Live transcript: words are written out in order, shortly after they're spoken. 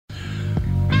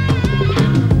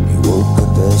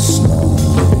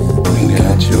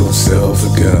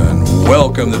myself a gun.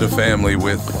 Welcome to the family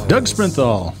with Doug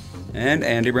Sprinthal and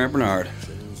Andy Brant Bernard.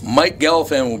 Mike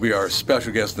Gelfand will be our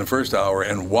special guest in the first hour,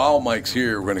 and while Mike's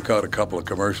here, we're going to cut a couple of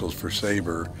commercials for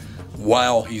Sabre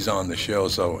while he's on the show.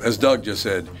 So, as Doug just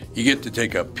said, you get to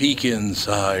take a peek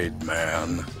inside,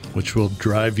 man. Which will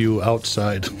drive you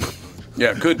outside.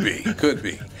 Yeah, could be.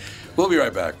 We'll be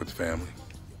right back with the family.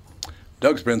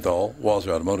 Doug Sprinthal, Walser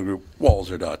Automotive Group,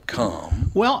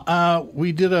 Walser.com. Well,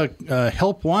 we did a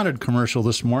Help Wanted commercial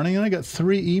this morning, and I got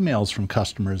 3 emails from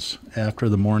customers after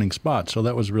the morning spot, so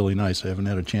that was really nice. I haven't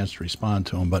had a chance to respond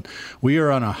to them, but we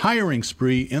are on a hiring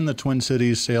spree in the Twin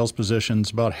Cities, sales positions.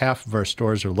 About half of our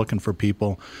stores are looking for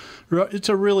people. It's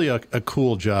really a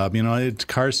cool job. You know, it's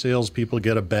car salespeople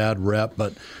get a bad rep,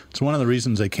 but it's one of the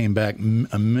reasons I came back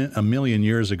a million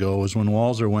years ago was when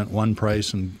Walser went one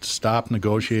price and stopped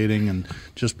negotiating and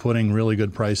just putting really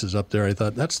good prices up there. I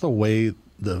thought that's the way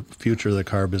the future of the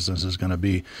car business is going to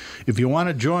be. If you want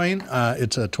to join,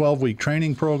 it's a 12-week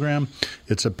training program.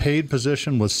 It's a paid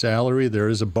position with salary. There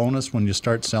is a bonus when you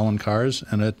start selling cars,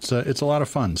 and it's a lot of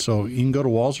fun. So you can go to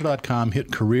Walser.com,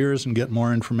 hit careers, and get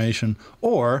more information.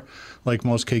 Or, like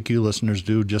most KQ listeners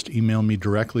do, just email me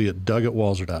directly at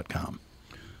doug@walser.com.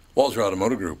 Walser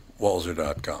Automotive Group,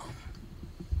 Walser.com.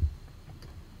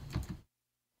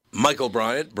 Michael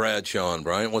Bryant, Bradshaw and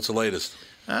Bryant, what's the latest?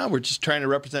 We're just trying to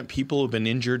represent people who've been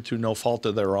injured through no fault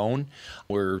of their own.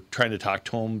 We're trying to talk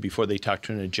to them before they talk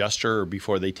to an adjuster or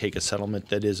before they take a settlement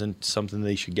that isn't something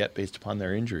they should get based upon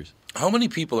their injuries. How many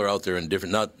people are out there in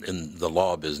different, not in the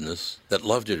law business, that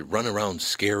love to run around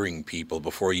scaring people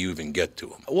before you even get to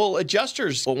them? Well,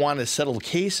 adjusters want to settle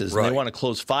cases and they want to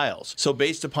close files. So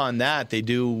based upon that, they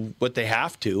do what they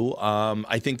have to.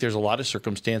 I think there's a lot of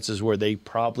circumstances where they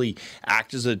probably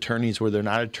act as attorneys where they're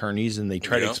not attorneys, and they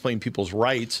try to explain people's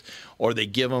rights, or they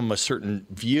give them a certain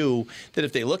view that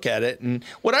if they look at it. And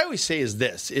what I always say is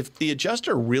this: if the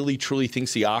adjuster really truly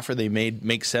thinks the offer they made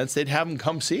makes sense, they'd have them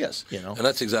come see us. You know, and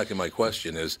that's exactly my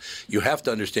question. Is you have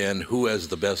to understand who has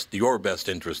your best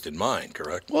interest in mind,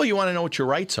 correct? Well, you want to know what your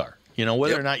rights are. You know,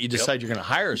 whether or not you decide you're going to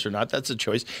hire us or not, that's a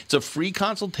choice. It's a free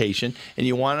consultation, and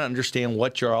you want to understand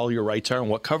what all your rights are and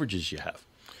what coverages you have.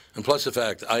 And plus the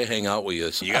fact I hang out with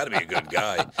you, so you got to be a good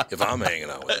guy if I'm hanging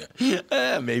out with you.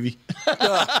 Maybe.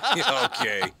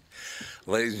 Okay.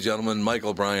 Ladies and gentlemen,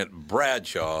 Michael Bryant,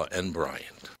 Bradshaw and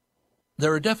Bryant.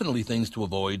 There are definitely things to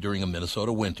avoid during a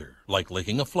Minnesota winter, like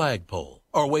licking a flagpole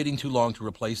or waiting too long to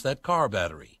replace that car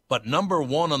battery. But number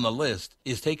 1 on the list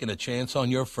is taking a chance on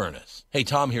your furnace. Hey,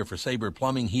 Tom here for Sabre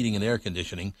Plumbing, Heating, and Air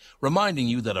Conditioning, reminding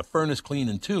you that a furnace clean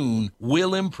and tune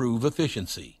will improve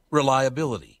efficiency,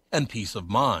 reliability, and peace of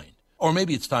mind. Or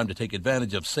maybe it's time to take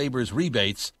advantage of Sabre's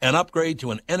rebates and upgrade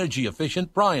to an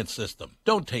energy-efficient Bryant system.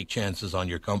 Don't take chances on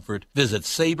your comfort. Visit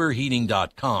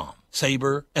SaberHeating.com.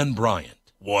 Sabre and Bryant,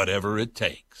 whatever it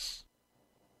takes.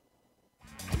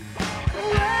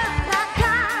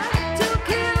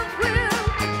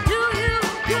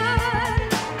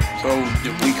 So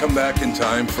did we come back in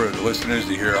time for the listeners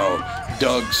to hear how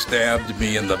Doug stabbed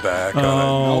me in the back on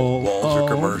a Walser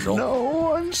commercial?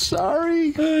 No, I'm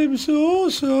sorry. I'm so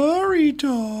sorry,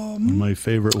 Tom. One of my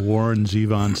favorite Warren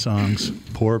Zevon songs,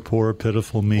 Poor, Poor,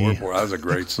 Pitiful Me. Poor. That was a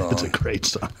great song. It's a great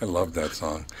song. I love that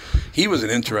song. He was an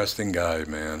interesting guy,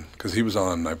 man, because he was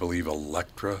on, I believe,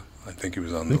 Elektra. I think he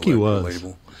was on the Elektra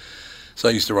label. So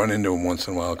I used to run into him once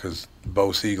in a while because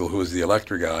Bo Siegel, who was the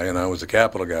Elektra guy, and I was the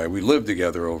Capitol guy, we lived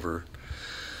together over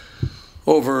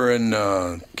in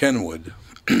Kenwood.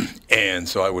 And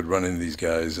so I would run into these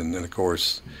guys. And then, of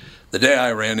course, the day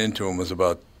I ran into him was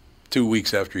about 2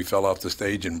 weeks after he fell off the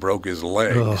stage and broke his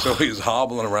leg. Ugh. So he was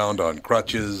hobbling around on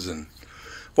crutches. And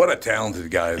what a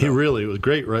talented guy, though. He really was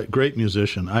great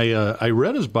musician. I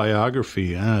read his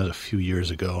biography a few years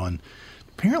ago, and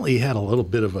apparently he had a little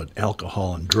bit of an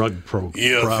alcohol and drug problem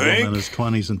in his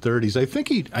 20s and 30s.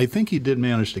 I think he did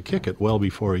manage to kick it well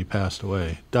before he passed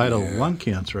away. Died of lung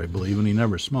cancer, I believe, and he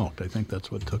never smoked. I think that's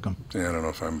what took him. Yeah, I don't know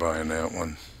if I'm buying that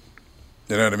one.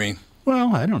 You know what I mean?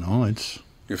 Well, I don't know.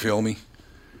 You feel me?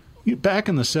 Back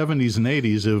in the 70s and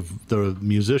 80s, if the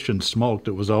musician smoked,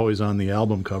 it was always on the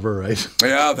album cover, right?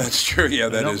 Yeah, that's true. Yeah,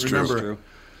 that is true. I remember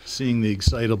seeing the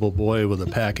excitable boy with a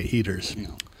pack of heaters. Yeah.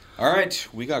 All right,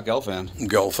 we got Gelfand.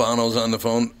 Gelfano's on the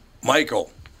phone.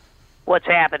 Michael. What's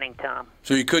happening, Tom?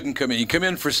 So you couldn't come in. You come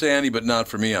in for Sandy, but not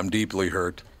for me. I'm deeply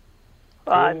hurt.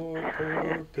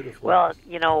 Well,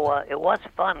 you know, it was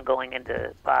fun going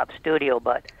into Bob's studio,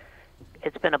 but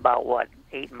it's been about,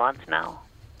 8 months now?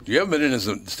 You haven't been in his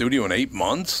studio in 8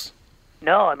 months?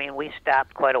 No, I mean, we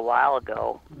stopped quite a while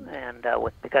ago, and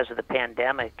because of the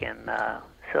pandemic, and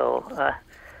so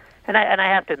And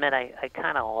I have to admit, I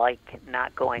kind of like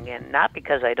not going in, not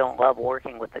because I don't love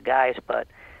working with the guys, but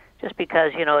just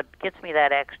because, it gets me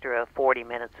that extra 40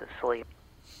 minutes of sleep.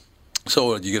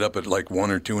 So you get up at like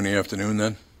 1 or 2 in the afternoon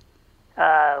then?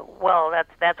 Well,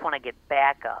 that's when I get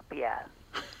back up, yeah.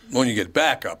 When you get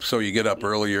back up, so you get up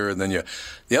earlier, and then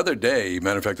the other day,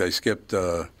 matter of fact, I skipped,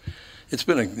 it's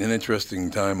been an interesting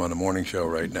time on the morning show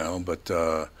right now, but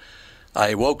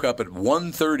I woke up at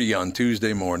 1:30 on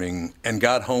Tuesday morning and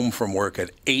got home from work at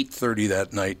 8:30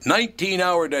 that night.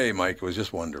 19-hour day, Mike. It was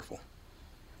just wonderful.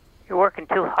 You're working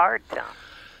too hard, Tom.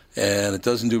 And it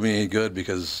doesn't do me any good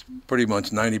because pretty much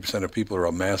 90% of people are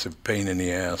a massive pain in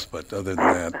the ass. But other than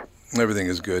that, everything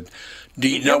is good.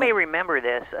 You may remember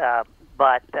this,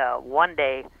 but one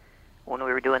day when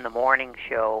we were doing the morning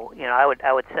show, I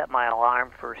would set my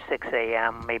alarm for 6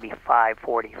 a.m., maybe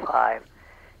 5:45.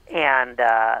 And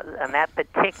on that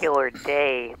particular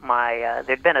day,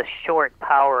 there'd been a short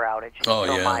power outage. Oh,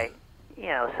 so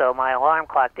yeah. So my alarm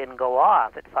clock didn't go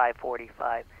off at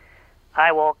 5:45.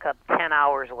 I woke up 10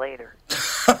 hours later.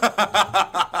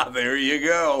 There you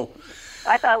go.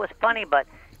 I thought it was funny, but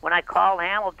when I called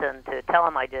Hamilton to tell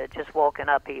him I had just woken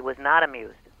up, he was not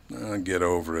amused. Get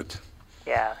over it.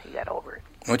 Yeah, he got over it.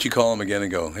 Why don't you call him again and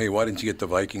go, hey, why didn't you get the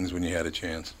Vikings when you had a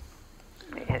chance?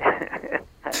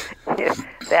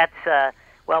 That's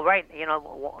well, right.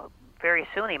 Very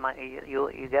soon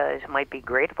you guys might be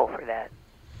grateful for that.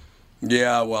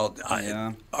 Yeah, well,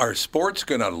 are sports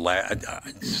going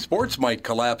to sports might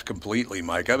collapse completely,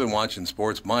 Mike. I've been watching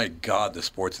sports. My God, the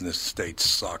sports in this state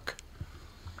suck.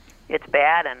 It's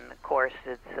bad, and of course,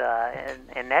 it's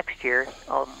and next year,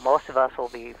 most of us will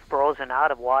be frozen out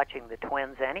of watching the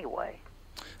Twins anyway.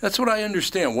 That's what I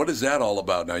understand. What is that all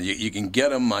about now? You can get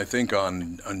them, I think,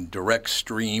 on Direct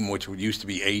Stream, which used to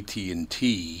be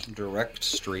AT&T. Direct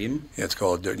Stream? Yeah, it's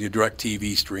called your Direct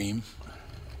TV Stream.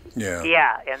 Yeah.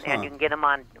 Yeah, and you can get them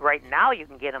on, right now you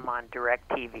can get them on Direct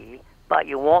TV, but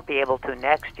you won't be able to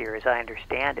next year, as I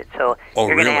understand it. So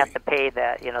you're going to have to pay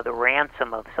the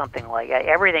ransom of something like that.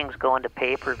 Everything's going to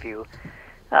pay-per-view.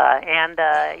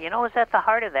 What's at the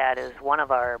heart of that is one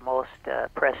of our most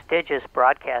prestigious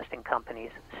broadcasting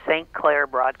companies, St. Clair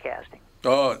Broadcasting.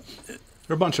 Oh,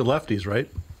 they're a bunch of lefties, right?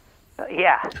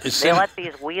 Yeah. They let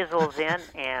these weasels in,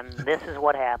 and this is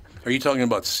what happens. Are you talking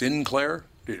about Sinclair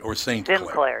or St. Clair?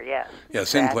 Sinclair, yes. Yeah,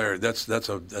 Sinclair. That's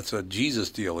a Jesus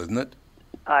deal, isn't it?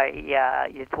 Yeah.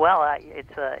 It's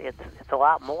a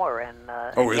lot more, and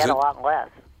yet a lot less.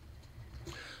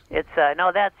 It's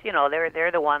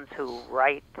they're the ones who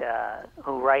write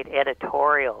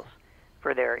editorials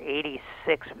for their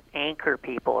 86 anchor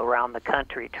people around the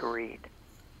country to read.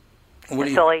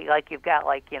 So you've got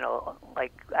I don't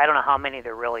know how many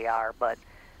there really are, but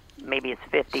maybe it's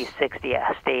 50, 60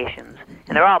 stations,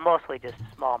 and they're all mostly just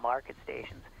small market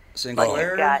stations.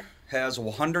 Sinclair has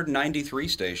 193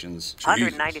 stations.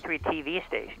 193 TV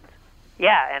stations.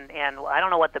 Yeah, and I don't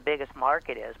know what the biggest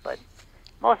market is, but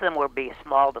most of them will be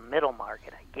small to middle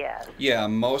market, I guess. Yeah,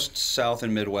 most South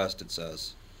and Midwest, it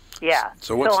says. Yeah.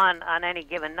 So on any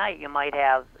given night, you might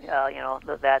have,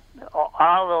 that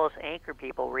all those anchor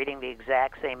people reading the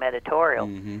exact same editorial.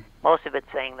 Mm-hmm. Most of it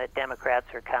saying that Democrats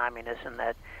are communists and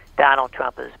that Donald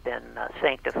Trump has been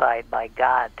sanctified by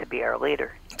God to be our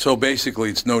leader. So basically,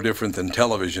 it's no different than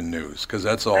television news, because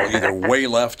that's all either way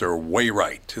left or way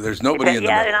right. There's nobody in the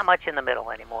middle. Yeah, there's not much in the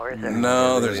middle anymore, is there?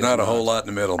 No, there's not a whole lot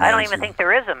in the middle. I don't even think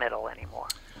there is a middle anymore.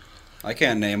 I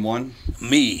can't name one.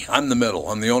 Me, I'm the middle.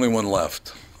 I'm the only one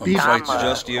left. Tom,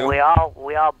 just you. We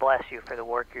all bless you for the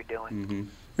work you're doing. Mm-hmm.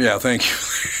 Yeah, thank you.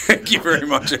 Thank you very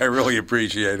much. I really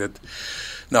appreciate it.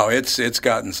 No, it's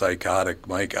gotten psychotic,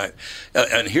 Mike.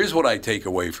 And here's what I take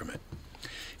away from it.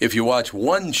 If you watch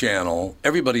one channel,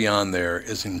 everybody on there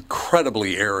is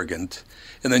incredibly arrogant.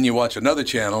 And then you watch another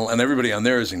channel, and everybody on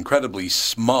there is incredibly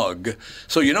smug.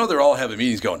 So they're all having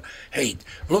meetings going, hey,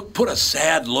 look, put a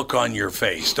sad look on your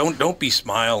face. Don't be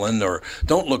smiling or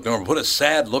don't look normal. Put a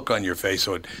sad look on your face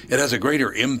so it has a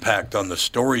greater impact on the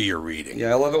story you're reading. Yeah,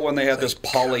 I love it when they have this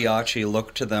Pagliacci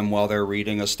look to them while they're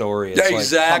reading a story. It's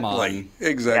exactly. Like, come on.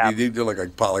 Exactly. Yeah. They look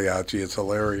like Pagliacci. It's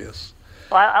hilarious.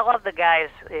 Well, I love the guys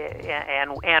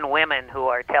and women who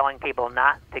are telling people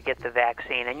not to get the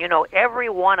vaccine. And, every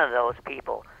one of those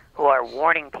people who are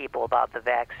warning people about the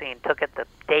vaccine took it the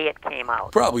day it came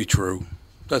out. Probably true.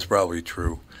 That's probably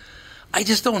true. I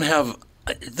just don't have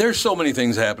 – there's so many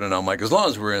things happening now, Mike. As long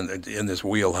as we're in this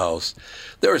wheelhouse,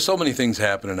 there are so many things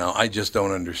happening now I just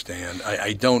don't understand.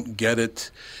 I don't get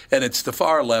it. And it's the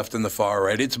far left and the far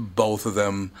right. It's both of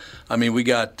them. I mean, we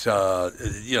got,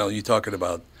 you're talking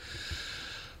about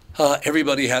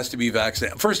Everybody has to be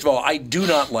vaccinated. First of all, I do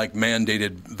not like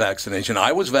mandated vaccination.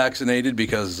 I was vaccinated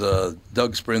because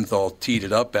Doug Sprinthal teed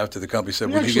it up after the company said,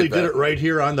 we actually did it right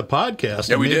here on the podcast.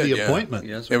 Yeah, we made did the appointment.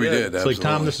 Yes, we did. It's like,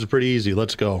 Tom, this is pretty easy.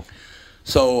 Let's go.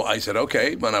 So I said,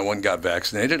 okay. When I went and got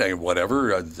vaccinated,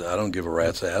 whatever. I don't give a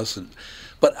rat's ass.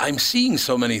 But I'm seeing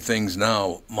so many things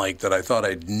now, Mike, that I thought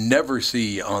I'd never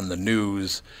see on the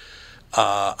news.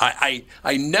 I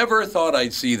never thought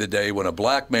I'd see the day when a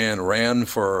black man ran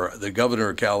for the governor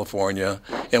of California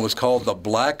and was called the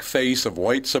black face of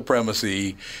white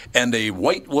supremacy, and a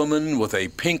white woman with a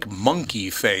pink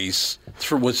monkey face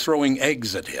was throwing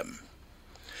eggs at him.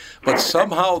 But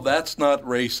somehow that's not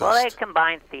racist. Well, they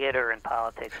combine theater and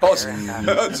politics. Oh, is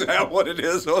that what it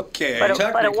is? Okay.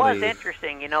 But it was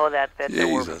interesting, that there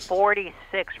were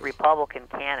 46 Republican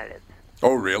candidates.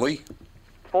 Oh, really?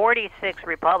 46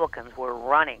 Republicans were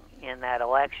running in that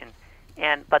election,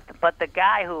 but the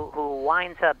guy who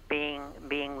winds up being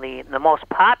the most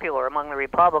popular among the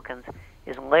Republicans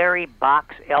is Larry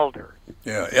Box Elder.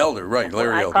 Yeah, Elder, right?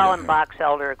 Larry Elder. I call him Box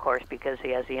Elder, of course, because he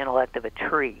has the intellect of a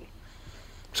tree.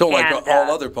 So, like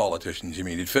all other politicians, you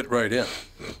mean he'd fit right in?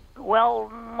 Well,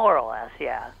 more or less,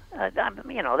 yeah.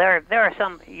 There are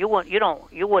some you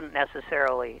wouldn't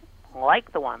necessarily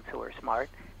like the ones who are smart,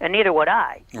 and neither would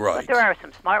I. Right. But there are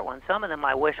some smart ones. Some of them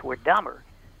I wish were dumber.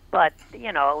 But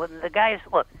the guys.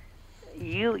 Look,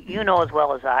 you know as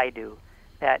well as I do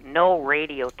that no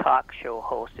radio talk show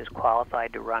host is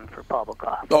qualified to run for public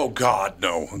office. Oh God,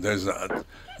 no.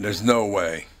 There's no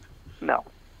way. No.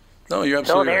 No, you're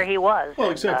absolutely So there right. he was.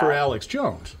 Well, except for Alex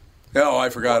Jones. Oh, I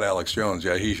forgot Alex Jones.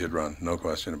 Yeah, he should run. No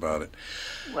question about it.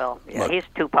 Well, yeah, Look, he's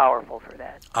too powerful for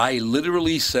that. I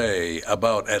literally say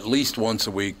about at least once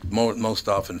a week, most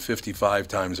often 55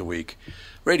 times a week,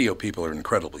 radio people are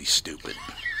incredibly stupid.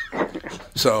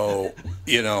 So,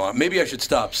 maybe I should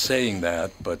stop saying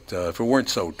that, but if it weren't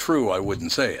so true, I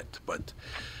wouldn't say it. But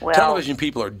television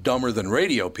people are dumber than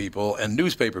radio people, and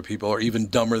newspaper people are even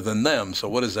dumber than them. So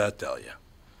what does that tell you?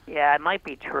 Yeah, it might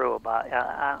be true.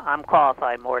 I'm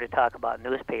qualified more to talk about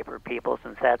newspaper people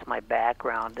since that's my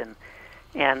background,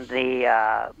 and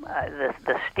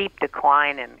the steep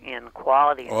decline in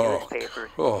quality in newspapers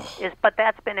but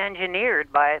that's been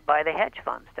engineered by the hedge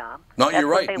funds, Tom. No, that's you're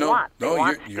right. What they want. They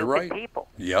want you're right. People.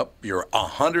 Yep, you're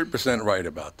 100% right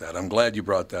about that. I'm glad you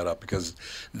brought that up because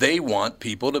they want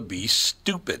people to be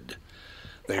stupid.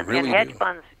 They really and hedge do.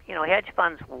 funds, hedge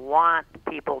funds want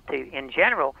people to, in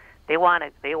general. They want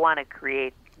to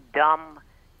create dumb,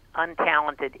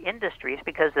 untalented industries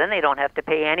because then they don't have to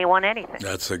pay anyone anything.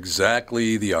 That's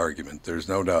exactly the argument. There's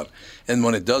no doubt. And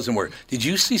when it doesn't work, did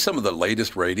you see some of the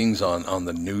latest ratings on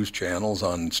the news channels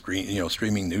on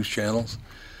streaming news channels?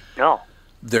 No.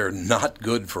 They're not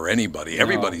good for anybody. No.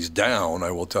 Everybody's down.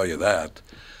 I will tell you that.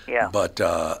 Yeah. But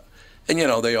and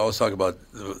they always talk about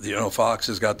Fox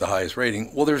has got the highest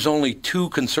rating. Well, there's only 2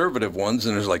 conservative ones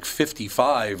and there's like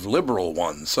 55 liberal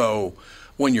ones. So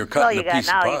when you're cutting a piece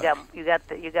of pie,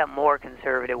 you got more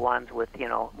conservative ones with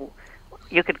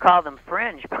you could call them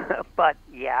fringe, but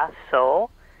yeah. So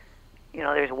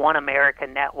there's One America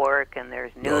Network and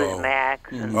there's Newsmax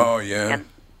and and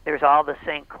there's all the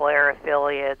St. Clair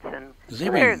affiliates and. Does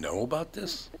anybody know about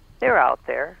this? They're out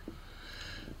there.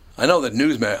 I know that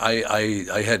Newsmax,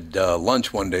 I had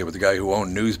lunch one day with the guy who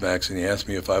owned Newsmax, and he asked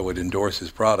me if I would endorse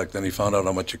his product. Then he found out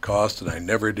how much it cost, and I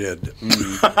never did.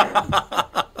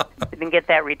 Didn't get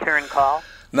that return call?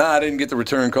 No, I didn't get the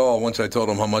return call once I told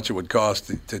him how much it would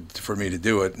cost for me to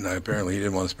do it, and apparently he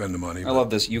didn't want to spend the money. I love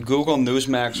this. You Google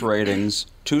Newsmax ratings,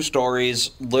 2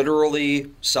 stories,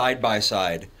 literally side by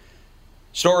side.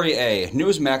 Story A,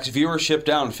 Newsmax viewership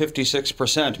down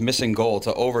 56%, missing goal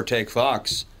to overtake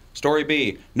Fox. Story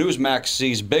B, Newsmax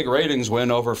sees big ratings win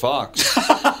over Fox.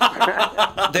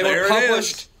 They were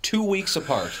published 2 weeks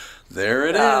apart. There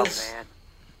it is. Man.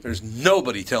 There's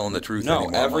nobody telling the truth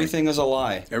anymore. No, everything is a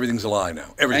lie. Everything's a lie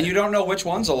now. Everything. And you don't know which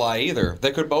one's a lie either.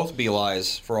 They could both be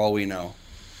lies for all we know.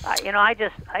 I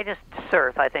just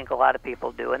surf. I think a lot of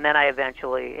people do. And then I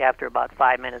eventually, after about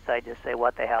 5 minutes, I just say,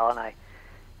 what the hell, and I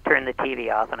turn the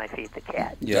TV off and I feed the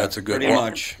cat. Yeah, that's a good pretty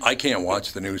much. I can't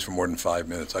watch the news for more than 5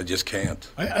 minutes. I just can't.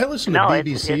 I listen to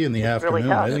BBC in the afternoon.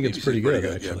 Really I think it's pretty good,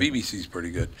 actually. Yeah, BBC's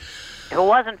pretty good. If it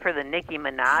wasn't for the Nicki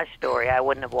Minaj story, I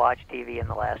wouldn't have watched TV in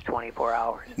the last 24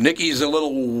 hours. Nicki's a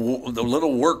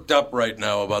little worked up right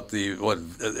now about what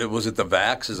the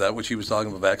vax? Is that what she was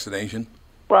talking about, vaccination?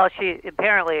 Well, what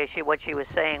she was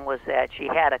saying was that she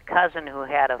had a cousin who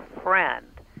had a friend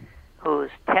whose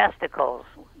testicles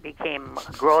became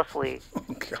grossly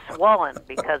swollen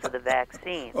because of the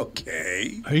vaccine.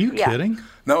 Okay. Are you kidding?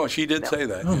 No, she did say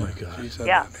that. Oh, my God. She said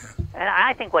yeah. that. And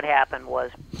I think what happened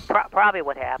was, probably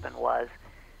what happened was,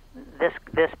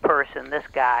 this person, this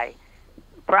guy,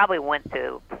 probably went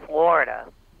to Florida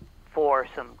for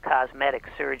some cosmetic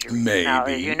surgery. Maybe. Now,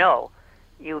 as you know,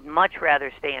 you'd much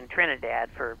rather stay in Trinidad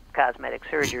for cosmetic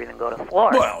surgery than go to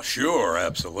Florida. Well, sure,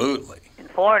 absolutely. In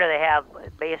Florida, they have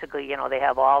basically, they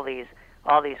have all these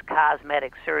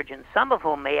cosmetic surgeons, some of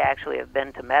whom may actually have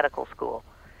been to medical school,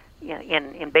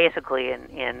 in basically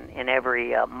in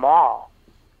every mall.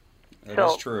 That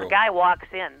so is true. This guy walks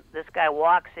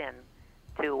in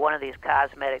to one of these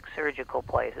cosmetic surgical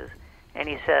places, and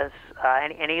he says,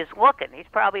 and he's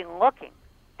probably looking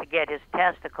to get his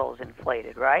testicles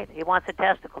inflated, right? He wants a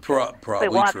testicle. Probably so he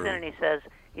walks true. in and he says,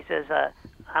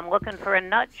 I'm looking for a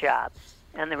nut job.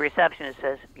 And the receptionist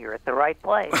says, you're at the right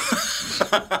place.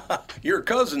 Your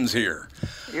cousin's here.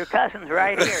 Your cousin's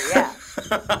right here, yeah.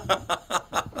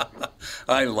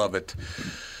 I love it.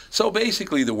 So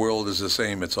basically the world is the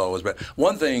same. It's always been.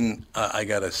 One thing I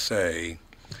got to say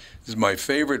is my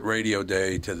favorite radio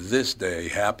day to this day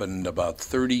happened about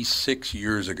 36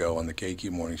 years ago on the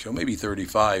KQ Morning Show, maybe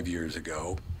 35 years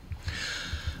ago.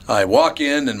 I walk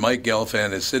in and Mike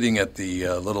Gelfand is sitting at the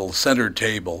little center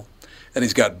table, and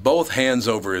he's got both hands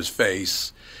over his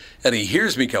face, and he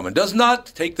hears me coming. Does not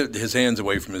take his hands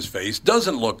away from his face,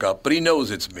 doesn't look up, but he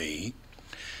knows it's me.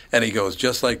 And he goes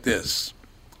just like this.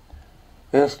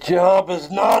 This job is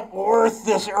not worth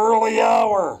this early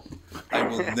hour. I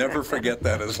will never forget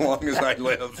that as long as I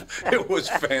live. It was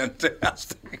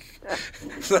fantastic.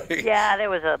 Yeah, there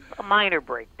was a minor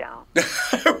breakdown.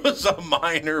 There was a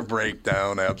minor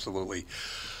breakdown, absolutely.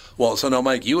 Well, so now,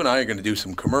 Mike, you and I are going to do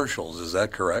some commercials. Is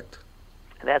that correct?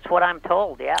 That's what I'm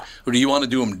told, yeah. Or do you want to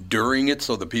do them during it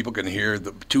so that people can hear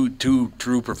the two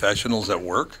true professionals at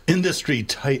work? Industry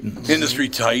titans. Industry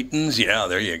titans, yeah,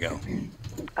 there you go.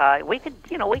 We could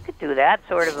do that,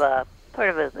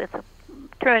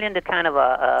 turn it into kind of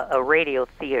a radio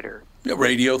theater. Yeah,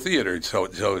 radio theater. So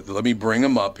let me bring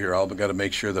them up here. I've got to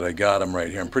make sure that I got them right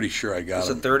here. I'm pretty sure I got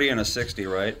them. It's a 30 and a 60,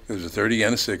 right? There's a 30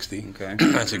 and a 60. Okay.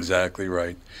 That's exactly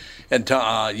right. And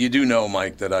you do know,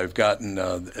 Mike, that I've gotten,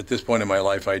 at this point in my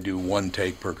life, I do one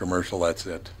take per commercial. That's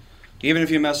it. Even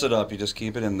if you mess it up, you just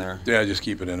keep it in there. Yeah, just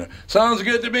keep it in there. Sounds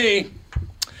good to me.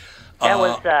 That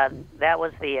was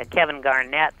the Kevin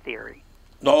Garnett theory.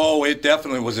 Oh, it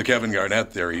definitely was a Kevin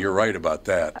Garnett theory. You're right about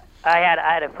that. I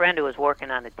had a friend who was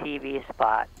working on a TV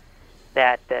spot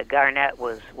that Garnett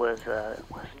was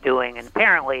doing, and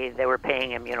apparently they were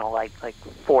paying him, like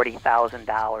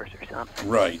 $40,000 or something.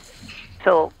 Right.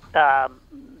 So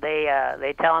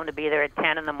they tell him to be there at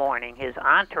 10 in the morning. His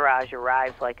entourage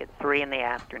arrives like at 3 in the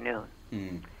afternoon.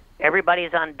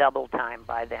 Everybody's on double time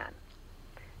by then.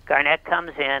 Garnett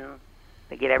comes in.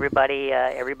 They get everybody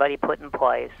put in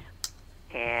place,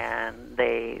 and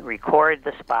they record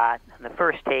the spot. And the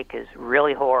first take is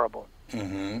really horrible.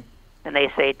 Mm-hmm. And they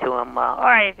say to him, "All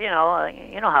right, you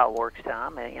know how it works,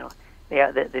 Tom.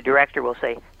 The director will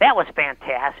say, that was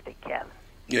fantastic, Kevin.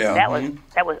 Yeah. That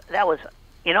was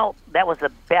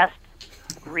the best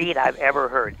read I've ever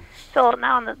heard. So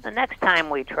now the next time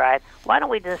we try it, why don't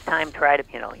we this time try to,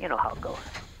 you know how it goes."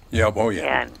 Yeah. Oh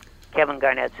yeah. And Kevin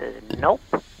Garnett says, "Nope."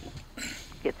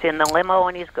 Gets in the limo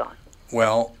and he's gone.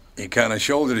 Well, he kind of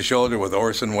shoulder to shoulder with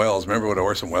Orson Welles. Remember what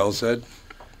Orson Welles said?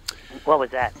 What was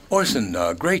that? Orson,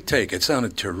 great take. It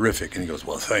sounded terrific. And he goes,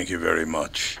 "Well, thank you very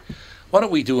much. Why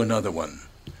don't we do another one?"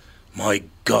 "My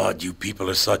God, you people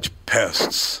are such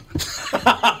pests."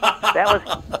 That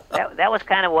was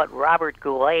kind of what Robert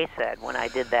Goulet said when I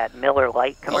did that Miller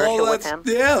Lite commercial with him.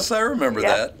 Yes, I remember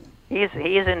that. He's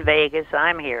in Vegas.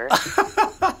 I'm here.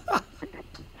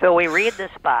 So we read the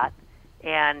spot,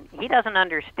 and he doesn't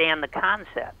understand the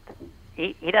concept.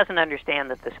 He doesn't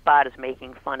understand that the spot is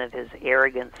making fun of his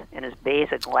arrogance and his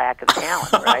basic lack of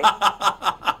talent, right?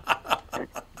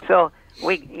 So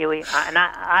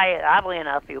I oddly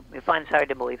enough, you find this hard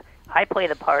to believe, I play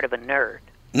the part of a nerd.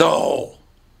 No.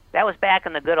 That was back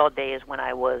in the good old days when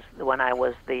I was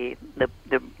the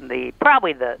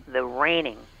probably the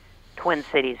reigning Twin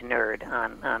Cities nerd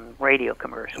on radio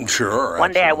commercials. Sure.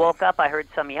 One day I woke up, I heard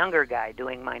some younger guy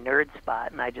doing my nerd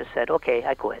spot, and I just said, "Okay,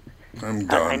 I quit." I'm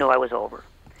done. I knew I was over.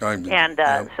 So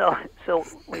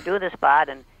we do the spot,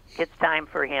 and it's time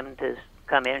for him to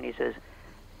come in, and he says,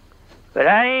 "But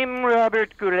I'm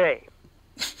Robert Goulet,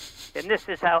 and this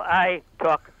is how I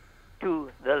talk to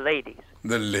the ladies."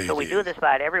 The ladies. So we do this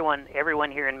spot. Everyone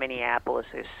here in Minneapolis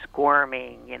is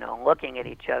squirming, looking at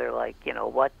each other like,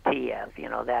 what TF,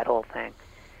 that whole thing.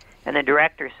 And the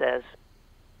director says,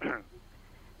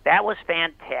 "That was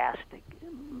fantastic.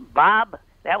 Bob,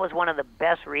 that was one of the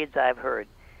best reads I've heard.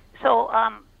 So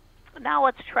now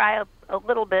let's try a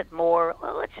little bit more,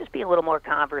 well, let's just be a little more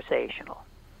conversational.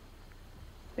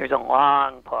 There's a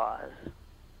long pause,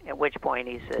 at which point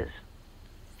he says,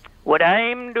 what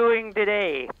I'm doing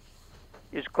today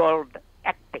is called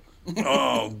acting.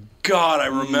 Oh, God, I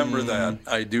remember that.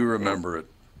 I do remember it.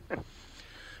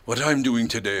 What I'm doing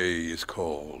today is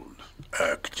called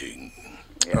acting.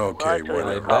 Yeah, Okay, well,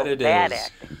 whatever. I bet it bad is.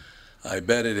 acting. I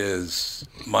bet it is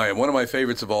one of my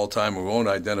favorites of all time. We won't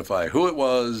identify who it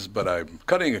was, but I'm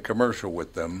cutting a commercial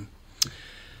with them.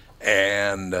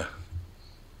 And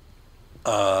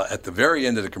at the very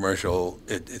end of the commercial,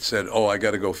 it said, oh, I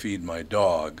got to go feed my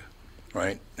dog,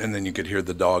 right? And then you could hear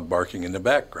the dog barking in the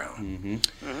background.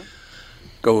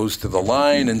 Goes to the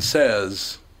line and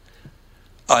says,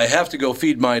 I have to go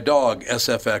feed my dog,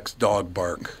 SFX dog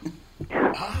bark.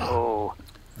 Oh,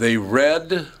 They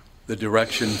read the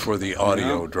direction for the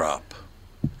audio drop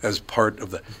as part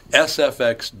of the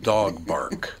SFX dog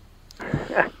bark.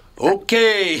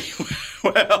 Okay.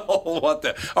 Well, what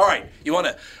the? All right.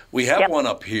 We have one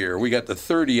up here. We got the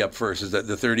 30 up first. Is that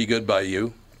the 30 good by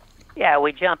you? yeah,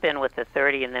 we jump in with the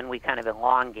 30 and then we kind of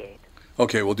elongate.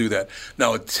 Okay, we'll do that.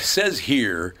 Now, it says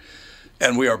here,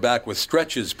 and we are back with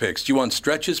Stretch's picks. Do you want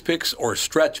Stretch's picks or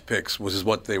Stretch picks, which is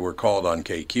what they were called on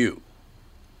KQ?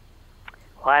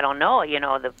 Well, I don't know. You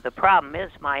know, the problem is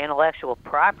my intellectual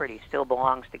property still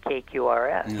belongs to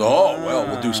KQRS. Oh, well,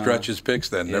 we'll do Stretch's picks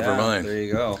then. Never mind. There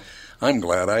you go. I'm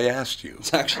glad I asked you.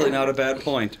 It's actually not a bad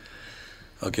point.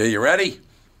 Okay, you ready?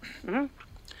 Mm-hmm.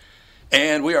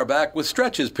 And we are back with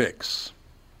Stretch's picks.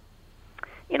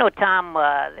 You know, Tom,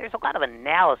 there's a lot of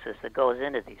analysis that goes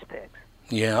into these picks.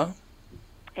 Yeah?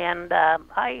 And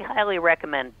I highly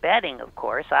recommend betting, of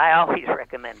course. I always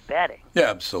recommend betting. Yeah,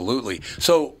 absolutely.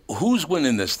 So who's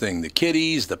winning this thing? The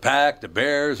Kitties, the Pack, the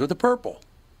Bears, or the Purple?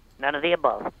 None of the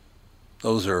above.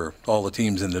 Those are all the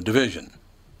teams in the division.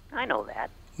 I know that.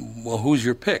 Well, who's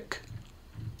your pick?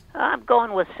 I'm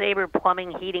going with Sabre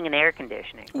Plumbing, Heating, and Air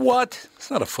Conditioning. What?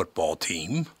 It's not a football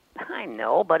team. I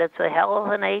know, but it's a hell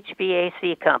of an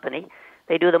HVAC company.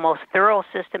 They do the most thorough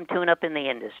system tune-up in the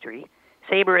industry.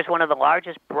 Sabre is one of the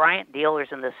largest Bryant dealers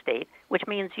in the state, which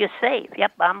means you save.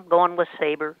 Yep, I'm going with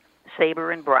Sabre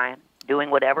and Bryant, doing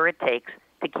whatever it takes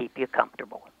to keep you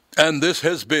comfortable. And this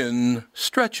has been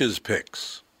Stretch's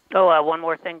Picks. Oh, one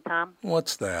more thing, Tom.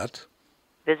 What's that?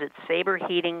 Visit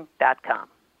saberheating.com.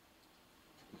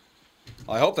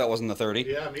 I hope that wasn't the 30.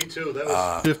 Yeah, me too. That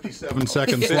was 57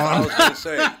 seconds I long. was going to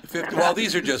say, 50, well,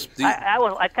 these are just...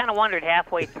 I kind of wondered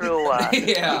halfway through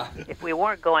Yeah. if we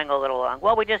weren't going a little long.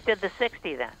 Well, we just did the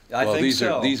 60 then. I well, think these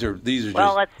so. These are just...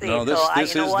 Well, let's see. No, this, So,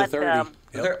 this you know is what, the 30.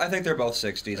 Yep. I think they're both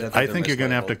 60s. I think you're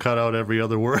going to have to cut out every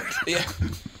other word. Yeah.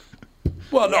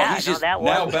 Well, no, Yeah, he's no, just... that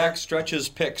Now was. back Stretch's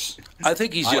picks. I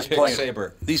think he's I just pick playing...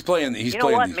 Sabre. He's playing... He's You know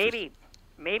playing what? these-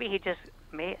 Maybe he just...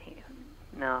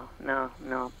 No.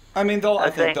 I mean, I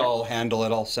think think- they'll handle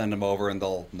it. I'll send them over, and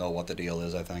they'll know what the deal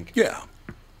is, I think. Yeah.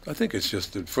 I think it's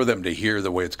just for them to hear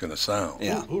the way it's going to sound.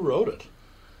 Yeah. Who wrote it?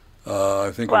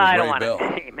 I think Well, it I don't was want Ray to Bell.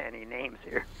 name any names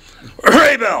here.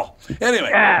 Ray Bell!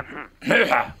 Anyway.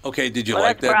 Well, Okay, did you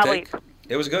like that's that probably, take?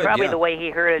 It was good, probably yeah. the way he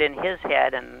heard it in his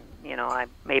head, and,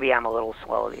 maybe I'm a little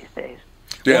slow these days.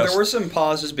 Well, Yes. there were some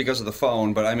pauses because of the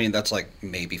phone, but I mean, that's like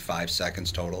maybe 5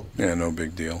 seconds total. Yeah, no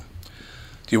big deal.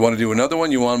 Do you want to do another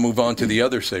one? You want to move on to the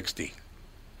other 60?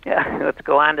 Yeah, let's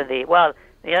go on to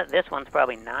this one's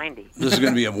probably 90. This is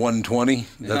going to be a 120?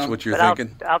 That's Yeah. what you're But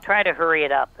thinking? I'll try to hurry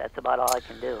it up. That's about all I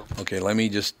can do. Okay, let me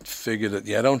just figure that.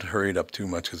 Yeah, don't hurry it up too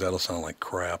much because that'll sound like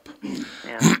crap.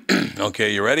 Yeah.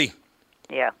 Okay, you ready?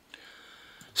 Yeah.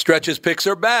 Stretch's picks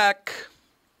are back.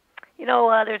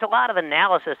 There's a lot of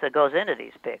analysis that goes into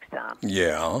these picks, Tom.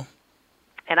 Yeah.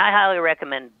 And I highly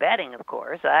recommend betting, of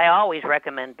course. I always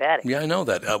recommend betting. Yeah, I know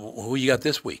that. Who you got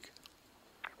this week?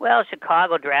 Well,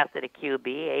 Chicago drafted a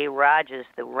QB. A-Rod is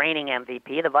the reigning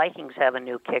MVP. The Vikings have a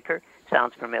new kicker.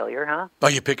 Sounds familiar, huh?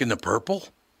 Are you picking the purple?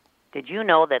 Did you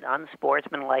know that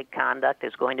unsportsmanlike conduct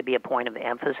is going to be a point of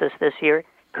emphasis this year?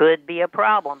 Could be a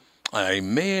problem. I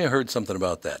may have heard something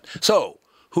about that. So,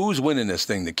 who's winning this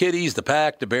thing? The Kitties, the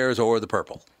Pack, the Bears, or the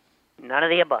Purple? None of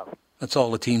the above. That's all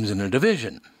the teams in the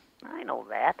division. I know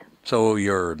that. So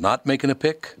you're not making a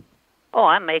pick? Oh,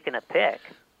 I'm making a pick.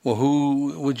 Well,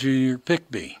 who would your pick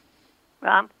be?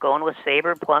 I'm going with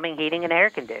Sabre Plumbing, Heating, and Air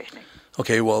Conditioning.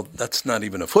 Okay, well, that's not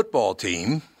even a football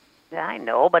team. I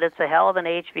know, but it's a hell of an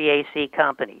HVAC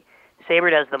company. Sabre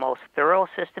does the most thorough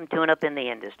system tune-up in the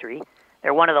industry.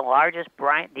 They're one of the largest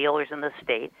Bryant dealers in the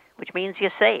state, which means you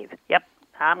save. Yep,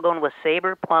 I'm going with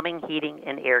Sabre Plumbing, Heating,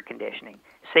 and Air Conditioning.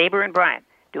 Sabre and Bryant,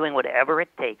 doing whatever it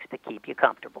takes to keep you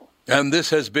comfortable. And this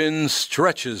has been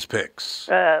Stretch's Picks.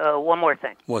 One more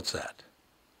thing. What's that?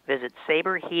 visit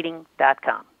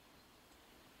saberheating.com.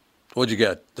 What'd you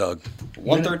get, Doug?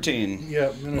 113.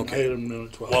 Yeah, minute 8 and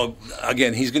minute 12. Well,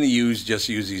 again, he's going to use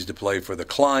these to play for the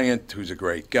client, who's a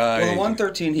great guy. Well, the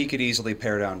 113 he could easily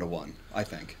pare down to 1, I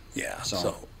think. Yeah.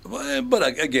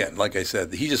 But again, like I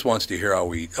said, he just wants to hear how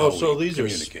we so these are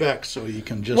specs, so you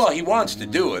can just... Well, he wants to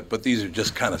do it, but these are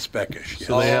just kind of speckish.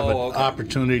 So they have an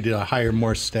opportunity to hire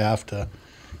more staff to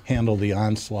handle the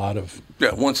onslaught of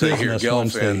once they hear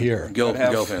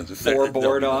Gelfand, 4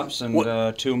 board ops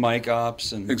and 2 mic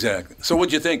ops. Exactly. So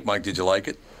what'd you think, Mike? Did you like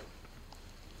it?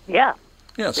 Yeah.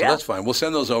 Yeah, so that's fine. We'll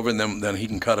send those over, and then he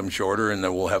can cut them shorter, and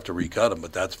then we'll have to recut them,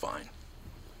 but that's fine.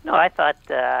 No, I thought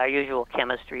our usual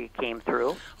chemistry came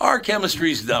through. Our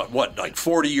chemistry's, like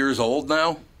 40 years old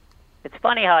now? It's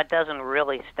funny how it doesn't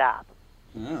really stop.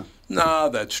 Yeah. No,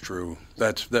 that's true.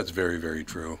 That's very, very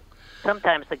true.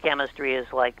 Sometimes the chemistry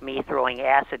is like me throwing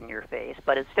acid in your face,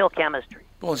 but it's still chemistry.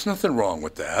 Well, there's nothing wrong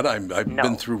with that. I've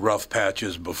been through rough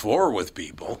patches before with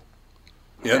people.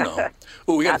 You know.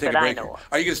 Oh, we got to take a break.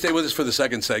 Are you going to stay with us for the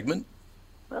second segment?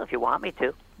 Well, if you want me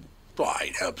to.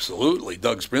 Why, absolutely.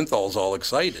 Doug Sprinthal's all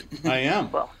excited. I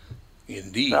am. Well,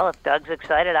 indeed. Well, if Doug's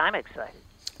excited, I'm excited.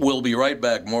 We'll be right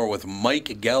back. More with Mike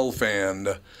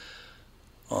Gelfand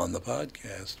on the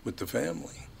podcast with the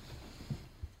family.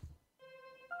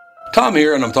 Tom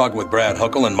here, and I'm talking with Brad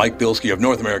Huckle and Mike Bilski of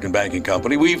North American Banking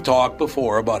Company. We've talked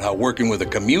before about how working with a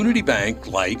community bank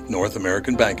like North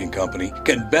American Banking Company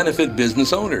can benefit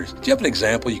business owners. Do you have an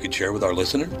example you could share with our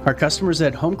listener? Our customers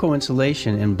at Homeco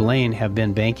Insulation in Blaine have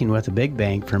been banking with a big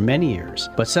bank for many years,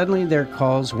 but suddenly their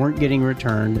calls weren't getting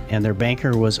returned and their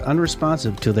banker was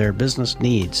unresponsive to their business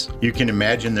needs. You can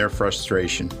imagine their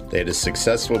frustration. They had a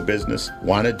successful business,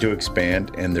 wanted to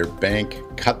expand, and their bank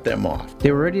cut them off.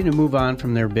 They were ready to move on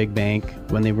from their big bank.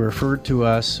 When they were referred to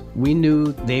us, we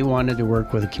knew they wanted to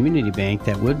work with a community bank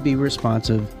that would be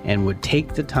responsive and would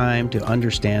take the time to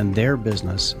understand their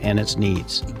business and its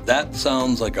needs. That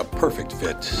sounds like a perfect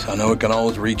fit. I know it can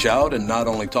always reach out and not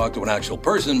only talk to an actual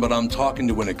person, but I'm talking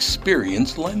to an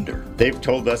experienced lender. They've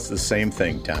told us the same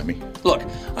thing, Tommy. Look,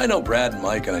 I know Brad and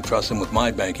Mike, and I trust them with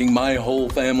my banking. My whole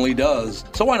family does.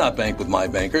 So why not bank with my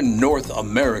banker, North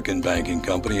American Banking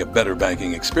Company, a better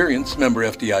banking experience, member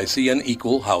FDIC, and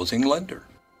equal housing lender.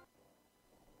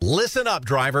 Listen up,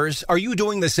 drivers. Are you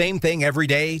doing the same thing every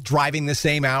day, driving the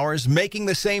same hours, making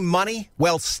the same money?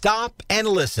 Well, stop and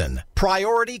listen.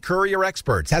 Priority Courier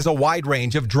Experts has a wide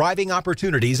range of driving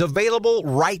opportunities available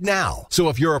right now. So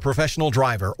if you're a professional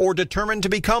driver or determined to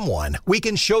become one, we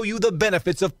can show you the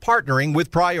benefits of partnering with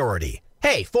Priority.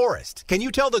 Hey, Forrest, can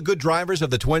you tell the good drivers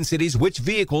of the Twin Cities which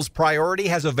vehicles Priority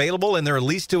has available in their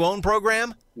lease-to-own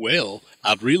program? Well,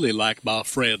 I'd really like my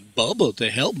friend Bubba to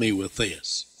help me with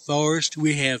this. Forrest,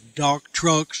 we have dock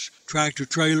trucks,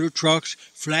 tractor-trailer trucks,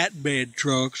 flatbed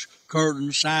trucks,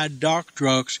 curtain side dock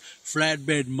trucks,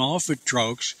 flatbed Moffett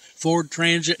trucks, Ford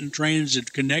Transit and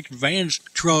Transit Connect Vans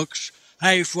trucks.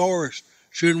 Hey, Forrest,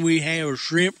 shouldn't we have a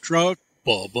shrimp truck?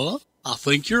 Bubba, I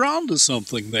think you're onto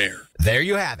something there. There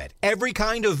you have it. Every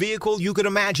kind of vehicle you could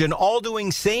imagine, all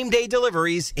doing same-day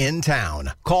deliveries in town.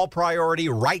 Call Priority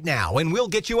right now and we'll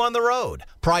get you on the road.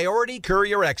 Priority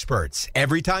Courier Experts.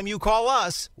 Every time you call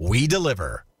us, we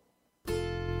deliver. I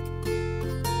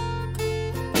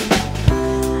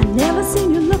never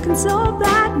seen you looking so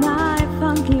bright, my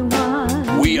funky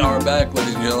one. We are back,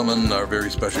 ladies and gentlemen. Our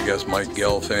very special guest, Mike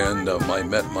Gelfand. I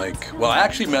met Mike. Well, I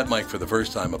actually met Mike for the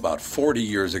first time about 40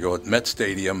 years ago at Met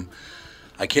Stadium.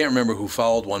 I can't remember who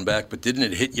fouled one back, but didn't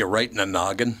it hit you right in the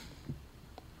noggin?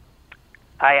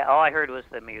 All I heard was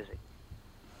the music.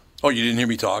 Oh, you didn't hear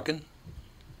me talking?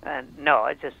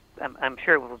 No, I'm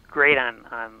sure it was great on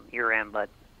your end, but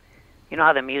you know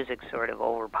how the music sort of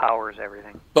overpowers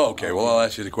everything. Okay, well, I'll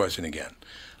ask you the question again.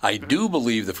 I do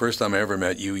believe the first time I ever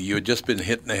met you, you had just been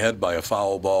hit in the head by a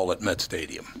foul ball at Met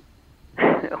Stadium.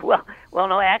 well,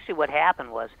 no. Actually, what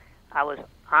happened was I was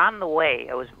on the way.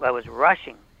 I was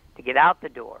rushing to get out the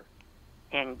door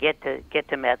and get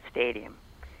to Met Stadium,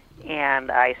 and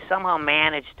I somehow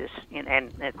managed to.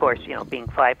 And of course, being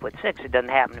 5'6", it doesn't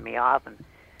happen to me often,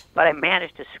 but I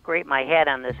managed to scrape my head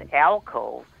on this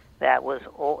alcove that was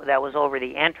over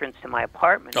the entrance to my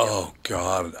apartment. Oh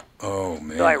God! Oh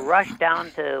man! So I rushed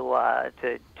down to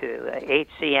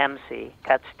HCMC,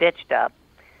 got stitched up,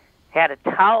 had a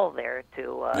towel there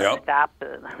to stop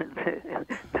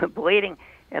the bleeding,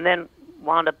 and then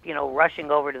wound up rushing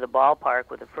over to the ballpark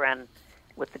with a friend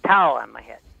with the towel on my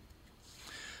head.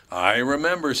 I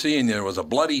remember seeing you. There was a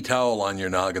bloody towel on your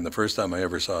noggin the first time I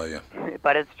ever saw you.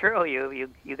 But it's true.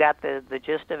 You got the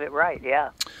gist of it right. Yeah.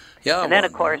 Yeah. And then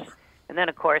of course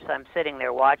I'm sitting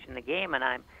there watching the game, and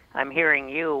I'm hearing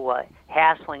you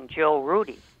hassling Joe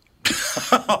Rudy.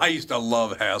 I used to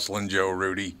love hassling Joe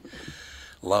Rudy.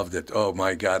 Loved it. Oh,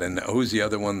 my God. And who's the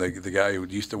other one? The guy who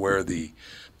used to wear the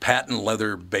patent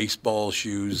leather baseball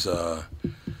shoes.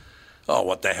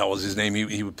 What the hell was his name?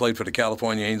 He played for the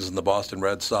California Angels and the Boston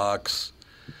Red Sox.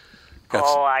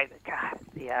 I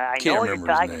can't know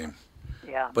remember his name.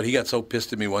 Yeah. But he got so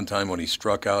pissed at me one time when he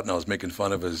struck out, and I was making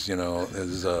fun of his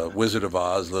Wizard of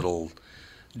Oz little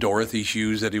Dorothy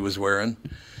shoes that he was wearing.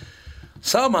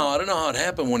 Somehow, I don't know how it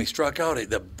happened, when he struck out,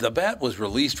 the bat was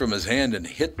released from his hand and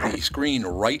hit the screen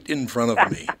right in front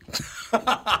of me.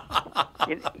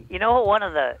 You know,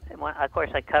 of course,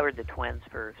 I covered the Twins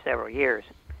for several years,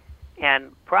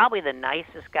 and probably the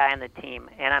nicest guy on the team,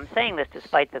 and I'm saying this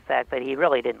despite the fact that he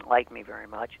really didn't like me very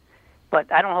much,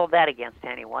 but I don't hold that against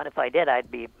anyone. If I did,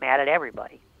 I'd be mad at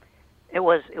everybody. It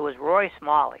was Roy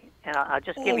Smalley, and I'll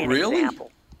just give you an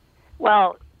example.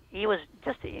 Well, he was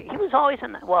always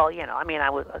in.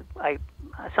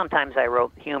 Sometimes I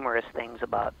wrote humorous things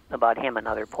about him and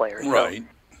other players. Right.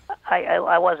 So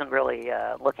I wasn't really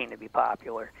looking to be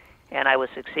popular, and I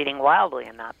was succeeding wildly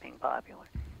in not being popular.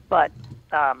 But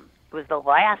it was the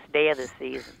last day of the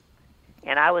season,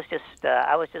 and I was just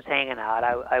hanging out.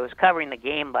 I was covering the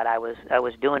game, but I was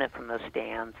doing it from the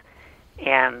stands,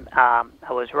 and I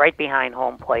was right behind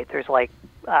home plate. There's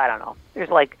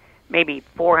maybe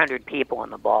 400 people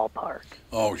in the ballpark.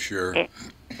 Oh, sure.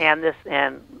 And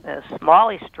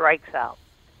Smalley strikes out,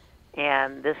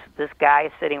 and this guy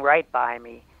is sitting right by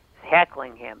me,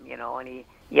 heckling him, and he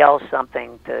yells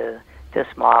something to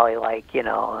Smalley like, get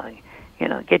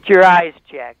your eyes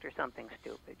checked or something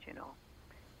stupid,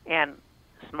 And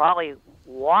Smalley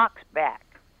walks back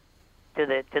to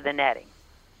the netting.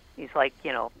 He's like,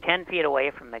 10 feet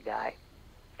away from the guy,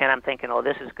 and I'm thinking, oh,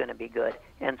 this is going to be good.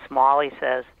 And Smalley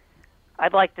says,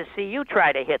 I'd like to see you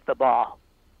try to hit the ball.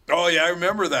 Oh, yeah, I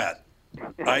remember that.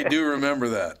 I do remember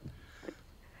that.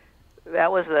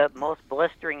 That was the most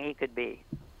blistering he could be.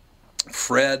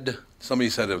 Fred.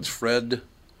 Somebody said it was Fred.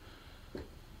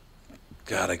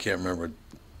 God, I can't remember.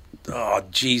 Oh,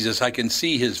 Jesus, I can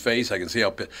see his face. I can see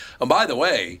how... Oh, by the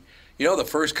way, the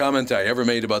first comment I ever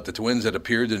made about the Twins that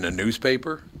appeared in a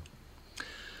newspaper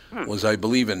was, I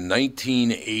believe, in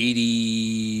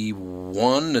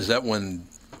 1981. Is that when...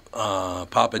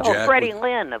 Papa Jack. Freddie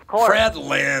Lynn, of course. Fred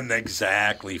Lynn,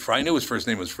 exactly. I knew his first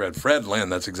name was Fred. Fred Lynn,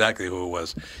 that's exactly who it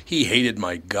was. He hated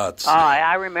my guts. Oh,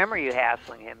 I remember you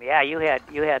hassling him. Yeah, you had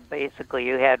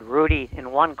Rudy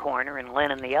in one corner and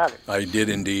Lynn in the other. I did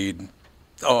indeed.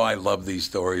 Oh, I love these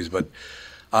stories, but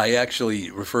I actually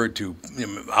referred to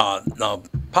now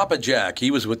Papa Jack.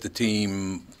 He was with the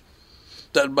team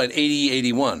about 80,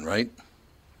 81, right?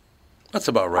 That's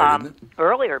about right, isn't it?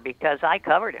 Earlier, because I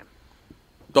covered him.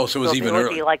 Oh, so it was even earlier. It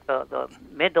would be like the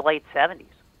mid to late 70s.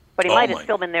 But he might have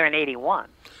still been there in 81.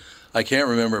 I can't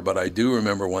remember, but I do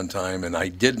remember one time, and I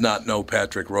did not know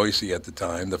Patrick Royce at the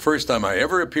time. The first time I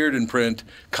ever appeared in print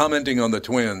commenting on the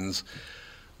Twins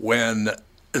when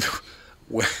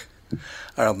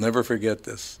I'll never forget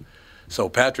this. So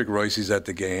Patrick Royce's at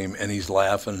the game, and he's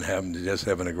laughing, just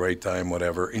having a great time,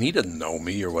 whatever. And he didn't know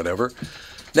me or whatever.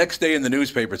 Next day in the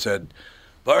newspaper said,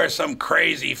 there's some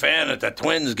crazy fan at the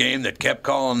Twins game that kept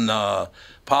calling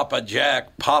Papa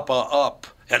Jack Papa Up,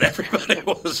 and everybody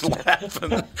was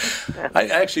laughing. I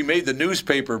actually made the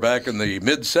newspaper back in the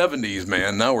mid-'70s,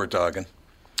 man. Now we're talking.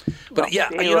 But, it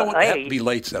had to be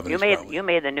late 70s You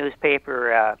made the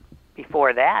newspaper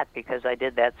before that because I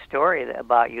did that story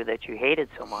about you that you hated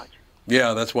so much.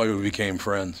 Yeah, that's why we became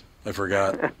friends. I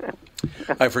forgot.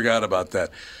 I forgot about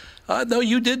that. No,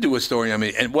 you did do a story on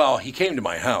me. And, he came to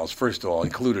my house, first of all,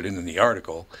 included in the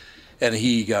article, and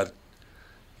he got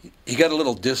a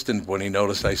little distant when he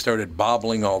noticed I started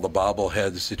bobbling all the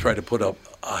bobbleheads to try to put up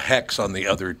a hex on the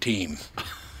other team.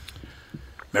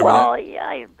 Remember that?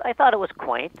 Yeah, I thought it was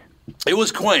quaint. It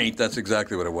was quaint. That's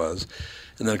exactly what it was.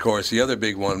 And then, of course, the other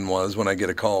big one was when I get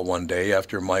a call one day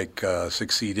after Mike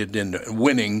succeeded in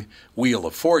winning Wheel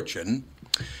of Fortune,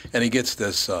 and he gets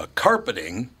this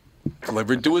carpeting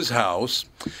delivered to his house.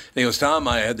 And he goes, Tom,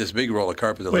 I had this big roll of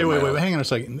carpet delivered. Wait, hang on a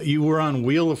second. You were on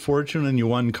Wheel of Fortune and you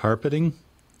won carpeting?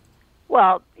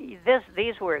 Well, this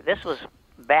was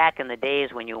back in the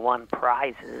days when you won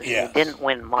prizes. Yeah. You didn't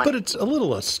win money. But it's a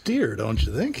little austere, don't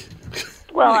you think?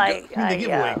 Well, they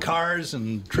give away cars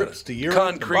and trips to Europe.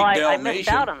 Concrete Dalmatian. I missed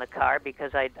out on the car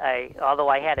because although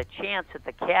I had a chance at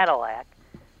the Cadillac,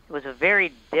 it was a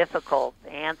very difficult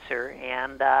answer,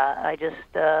 and I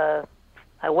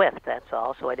whiffed, that's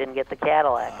all, so I didn't get the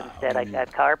Cadillac. Instead, I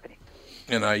got carpeting.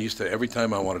 And I used to, every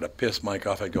time I wanted to piss Mike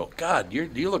off, I'd go, God,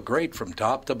 you look great from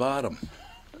top to bottom.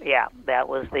 Yeah, that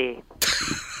was the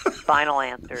final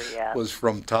answer, yeah. Was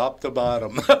from top to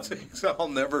bottom. I'll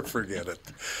never forget it.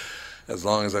 As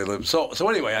long as I live. So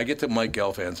anyway, I get to Mike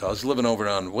Gelfand's house. Living over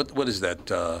on what is that?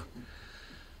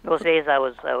 Those days I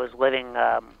was living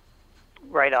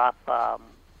right off of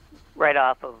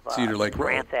Cedar Lake Road.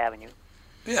 France Avenue.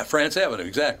 Yeah, France Avenue,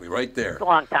 exactly, right there. It's a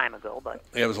long time ago, but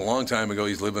Yeah, it was a long time ago.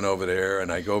 He's living over there,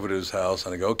 and I go over to his house,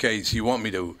 and I go, okay, so you want me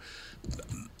to?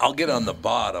 I'll get on the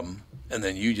bottom, and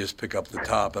then you just pick up the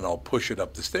top, and I'll push it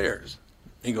up the stairs.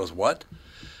 He goes, what?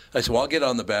 I said, well, I'll get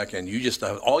on the back end.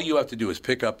 All you have to do is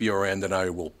pick up your end, and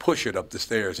I will push it up the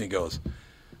stairs. And he goes,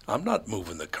 I'm not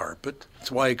moving the carpet.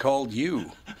 That's why I called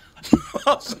you.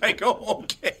 I was like, oh,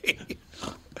 okay.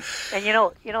 And you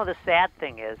know the sad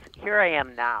thing is, here I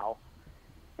am now,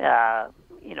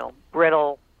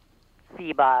 brittle,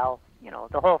 febile,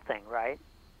 the whole thing, right?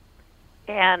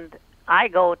 And I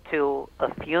go to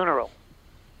a funeral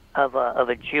of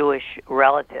a Jewish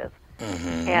relative,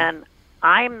 and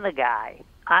I'm the guy.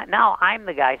 I'm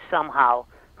the guy somehow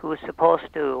who's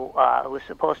supposed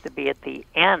to be at the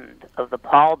end of the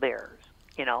pallbearers.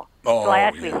 So I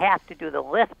actually have to do the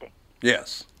lifting.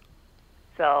 Yes.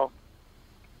 So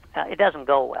it doesn't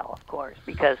go well, of course,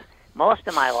 because most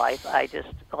of my life I just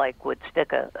would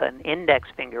stick an index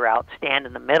finger out, stand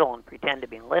in the middle, and pretend to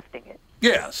be lifting it.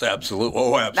 Yes, absolutely.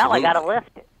 Oh, absolutely. Now I got to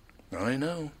lift it. I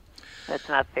know. That's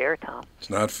not fair, Tom. It's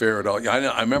not fair at all.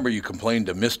 I remember you complained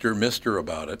to Mr.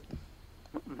 about it.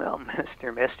 Well,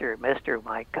 Mr.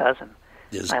 my cousin.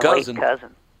 His my cousin. Late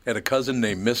cousin. Had a cousin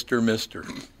named Mr.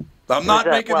 I'm not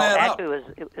making that up. Well,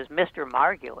 actually, it was Mr.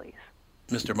 Margulies.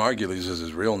 Mr. Margulies is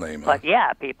his real name. But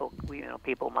yeah, people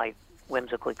might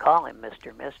whimsically call him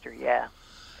Mr. Yeah.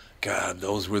 God,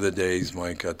 those were the days,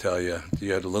 Mike. I tell you,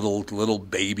 you had little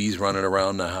babies running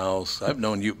around the house. I've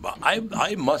known you.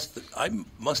 I must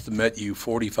have met you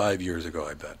 45 years ago.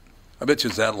 I bet you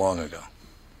it's that long ago.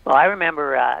 Well, I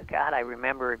remember. I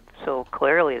remember so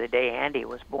clearly the day Andy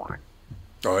was born.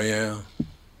 Oh yeah.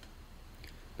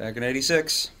 Back in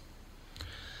 '86.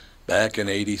 Back in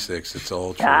 '86, it's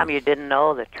all true. Tom, you didn't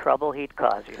know the trouble he'd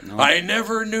cause you. No. I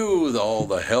never knew all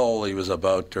the hell he was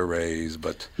about to raise,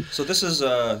 but... So this is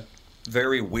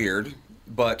very weird,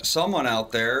 but someone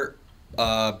out there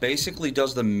basically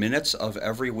does the minutes of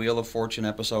every Wheel of Fortune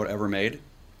episode ever made.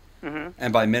 Mm-hmm.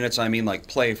 And by minutes, I mean like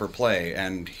play for play.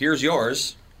 And here's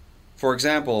yours. For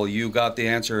example, you got the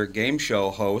answer game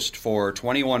show host for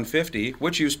 $21.50,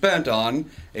 which you spent on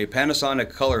a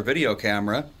Panasonic color video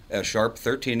camera, a sharp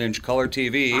 13-inch color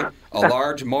TV, a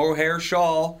large mohair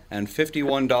shawl, and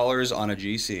 $51 on a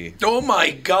GC. Oh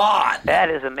my God! That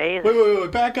is amazing.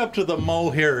 Wait! Back up to the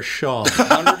mohair shawl.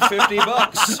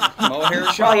 $150. Mohair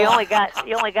shawl. Well, you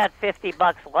only got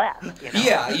 $50 left.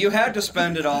 Yeah, you had to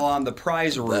spend it all on the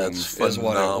prize room. That's is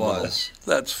what it phenomenal. was.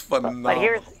 That's phenomenal. But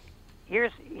here's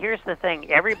the thing.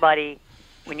 Everybody,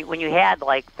 when you had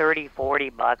like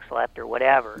 $30-40 left or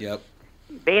whatever, Yep.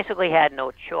 basically had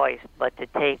no choice but to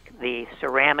take the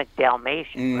ceramic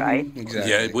Dalmatian, right?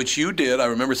 Exactly. Yeah, which you did. I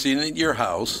remember seeing it at your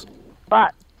house.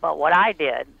 But what I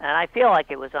did, and I feel like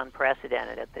it was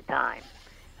unprecedented at the time,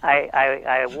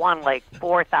 I won like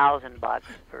 $4,000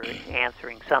 for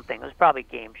answering something. It was probably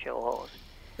game show host.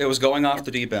 It was going off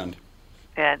the deep end.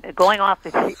 And going off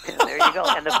the deep end, there you go.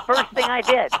 And the first thing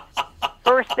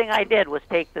I did was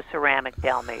take the ceramic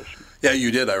Dalmatian. Yeah,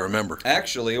 you did. I remember.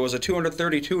 Actually, it was a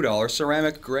 $232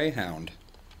 ceramic Greyhound.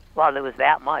 Well, it was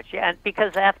that much. Yeah, and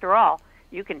because after all,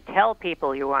 you can tell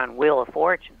people you were on Wheel of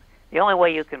Fortune. The only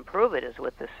way you can prove it is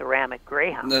with the ceramic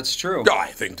Greyhound. That's true. I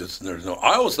think there's no.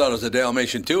 I always thought it was a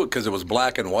Dalmatian too because it was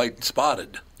black and white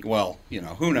spotted. Well,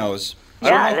 who knows?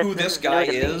 Yeah, I don't know who this guy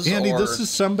is. Andy, or... this is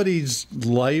somebody's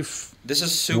life. This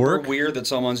is super work? weird that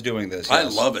someone's doing this. I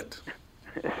Yes. love it.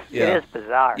 Yeah. It is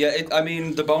bizarre. Yeah,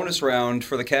 the bonus round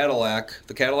for the Cadillac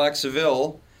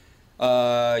Seville,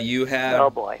 you had. Oh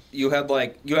boy. You had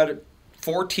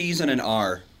 4 T's and an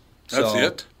R. That's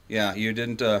it. Yeah, you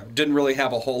didn't really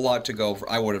have a whole lot to go for.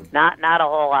 I would have. Not a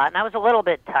whole lot. And I was a little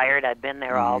bit tired. I'd been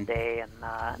there all day, and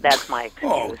that's my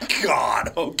excuse. Oh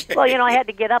God. Okay. Well, I had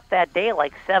to get up that day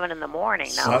like 7 in the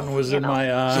morning. Now, Sun was in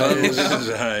my eyes. Sun was in his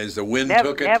eyes. The wind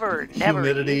took it. Never.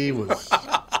 Humidity was.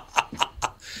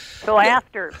 So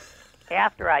after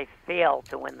I failed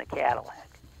to win the Cadillac,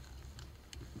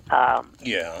 I'm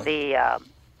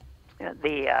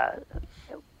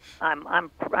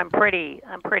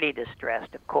pretty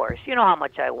distressed, of course. You know how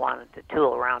much I wanted to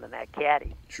tool around in that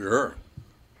caddy. Sure.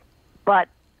 But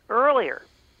earlier,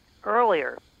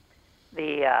 the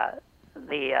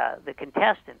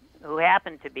contestant, who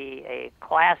happened to be a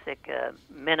classic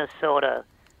Minnesota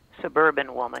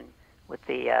suburban woman with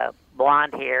the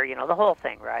blonde hair, the whole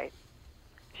thing, right?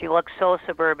 She looked so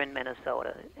suburban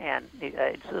Minnesota, and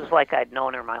it was like I'd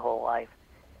known her my whole life.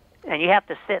 And you have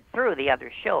to sit through the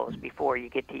other shows before you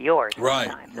get to yours. Right,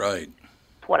 sometimes. right.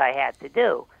 That's what I had to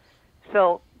do.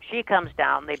 So she comes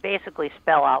down. They basically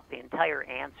spell out the entire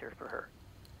answer for her.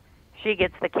 She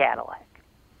gets the Cadillac.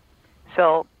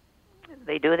 So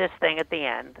they do this thing at the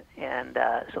end, and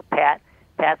so Pat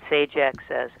Sajak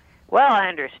says, well, I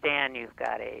understand you've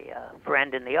got a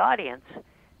friend in the audience.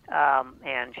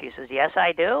 And she says, yes,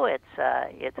 I do.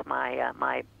 It's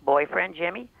my boyfriend,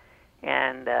 Jimmy.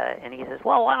 And he says,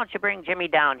 well, why don't you bring Jimmy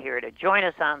down here to join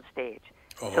us on stage?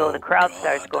 So the crowd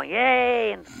starts going,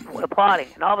 yay, and applauding.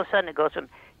 And all of a sudden it goes from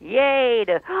yay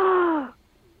to,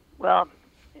 well,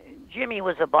 Jimmy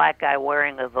was a black guy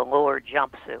wearing a velour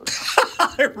jumpsuit.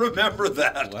 I remember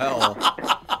that. Well,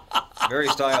 very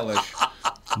stylish.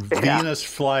 Venus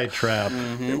flytrap.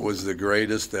 Mm-hmm. It was the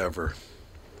greatest ever.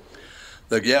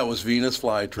 It was Venus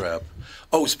flytrap.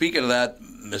 Oh, speaking of that,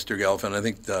 Mr. Gelfand, I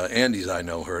think Andy's I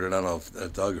know heard it. I don't know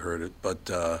if Doug heard it, but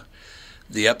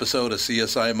the episode of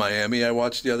CSI Miami I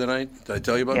watched the other night. Did I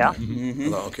tell you about that?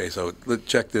 Mm-hmm. Oh, okay, so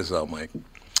check this out, Mike.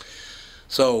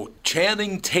 So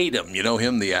Channing Tatum, you know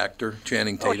him, the actor,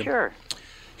 Channing Tatum? Oh, sure.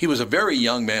 He was a very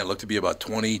young man, looked to be about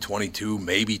 20, 22,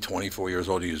 maybe 24 years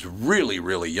old. He was really,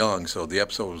 really young, so the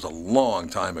episode was a long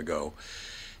time ago.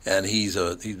 And he's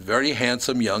a very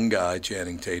handsome young guy,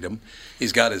 Channing Tatum.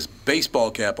 He's got his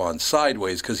baseball cap on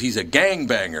sideways because he's a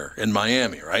gangbanger in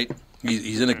Miami, right?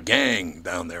 He's in a gang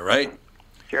down there, right?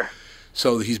 Sure.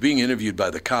 So he's being interviewed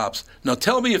by the cops. Now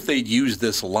tell me if they'd use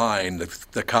this line that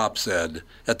the cop said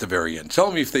at the very end.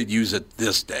 Tell me if they'd use it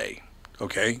this day,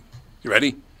 okay? You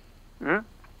ready? Hmm?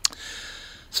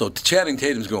 So Channing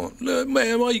Tatum's going,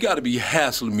 man, well, you got to be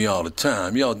hassling me all the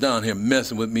time. Y'all down here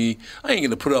messing with me. I ain't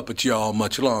going to put up with y'all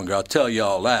much longer. I'll tell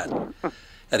y'all that.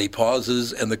 And he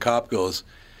pauses, and the cop goes,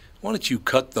 why don't you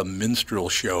cut the minstrel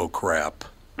show crap?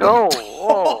 Oh,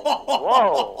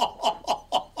 whoa.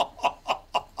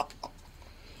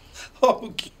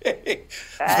 Okay.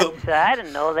 I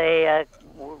didn't know they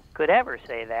could ever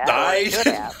say that.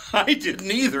 I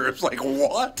didn't either. It's like,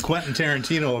 what? Quentin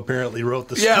Tarantino apparently wrote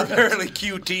the script. Yeah, apparently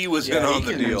QT was in on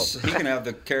the deal. He can have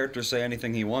the character say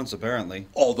anything he wants, apparently.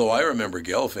 Although I remember,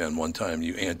 Gelfand, one time,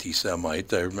 you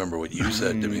anti-Semite, I remember what you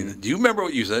said to me. Do you remember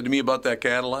what you said to me about that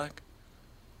Cadillac?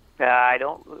 I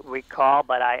don't recall,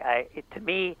 but to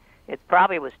me, it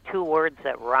probably was two words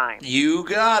that rhymed. You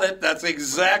got it. That's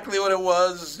exactly what it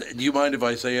was. Do you mind if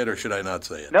I say it, or should I not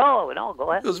say it? No, go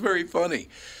ahead. It was very funny.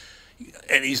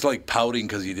 And he's like pouting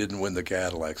because he didn't win the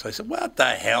Cadillac. So I said, what the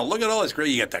hell? Look at all this great.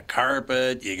 You got the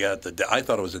carpet. You got I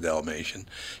thought it was a Dalmatian.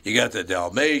 You got the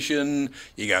Dalmatian.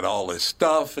 You got all this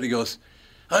stuff. And he goes,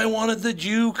 I wanted the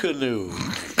Jew canoe.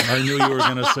 I knew you were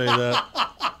going to say that.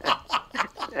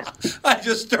 I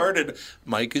just started,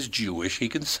 Mike is Jewish. He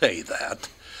can say that.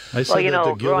 I said that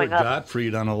to Gilbert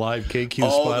Gottfried on a live KQ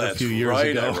spot a few years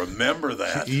ago. I remember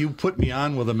that. You put me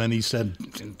on with him, and he said,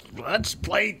 let's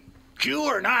play Jew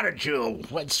or not a Jew.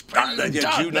 Let's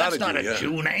that's not a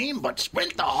Jew name, but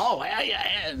Sprint the Hall.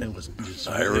 And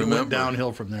it went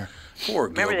downhill from there. Poor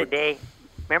Gilbert.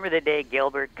 Remember the day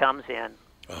Gilbert comes in.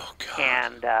 Oh,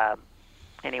 God.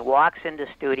 And he walks into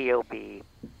Studio B,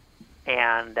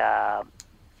 and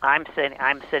I'm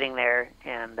sitting there,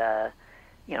 and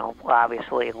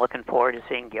obviously looking forward to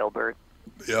seeing Gilbert.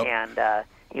 Yep. And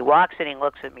he walks in, he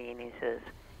looks at me, and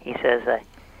he says,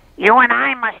 you and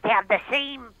I must have the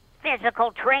same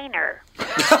physical trainer.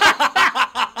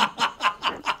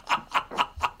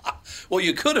 Well,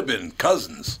 you could have been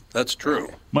cousins. That's true.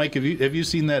 Mike, have you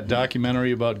seen that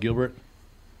documentary about Gilbert?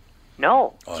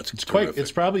 No. Oh, it's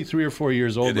it's probably 3 or 4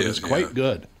 years old, but it's quite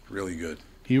good. Really good.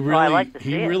 He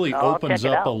really opens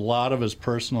up a lot of his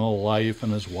personal life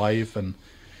and his wife, and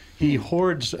he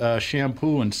hoards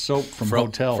shampoo and soap from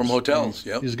hotels. From hotels,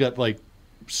 yep. He's got like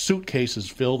suitcases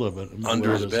filled of it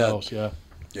under his bed. House, yeah.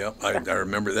 Yeah, I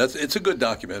remember that. It's a good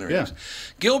documentary. Yeah.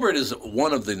 Gilbert is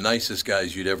one of the nicest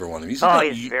guys you'd ever want to meet.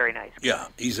 He's very nice. Yeah,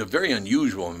 he's a very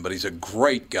unusual one, but he's a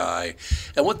great guy.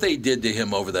 And what they did to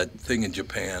him over that thing in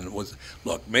Japan was,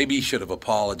 look, maybe he should have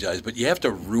apologized, but you have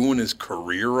to ruin his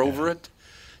career over it?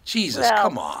 Jesus,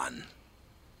 come on.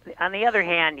 On the other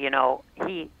hand, he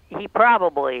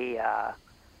probably saw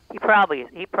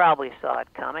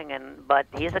it coming, but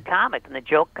he's a comic, and the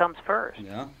joke comes first.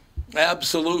 Yeah,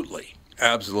 absolutely,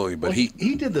 but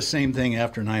he did the same thing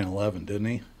after 9/11, didn't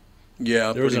he?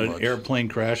 Yeah, there was an airplane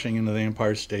crashing into the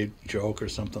Empire State joke or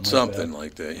something like that. Something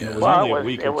like that. Yeah. It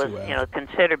was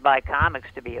considered by comics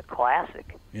to be a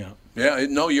classic. Yeah. Yeah.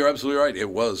 No, you're absolutely right. It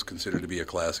was considered to be a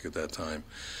classic at that time.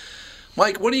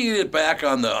 Mike, when do you get back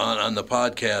on the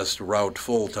podcast route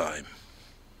full time?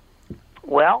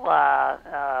 Well,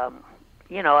 I've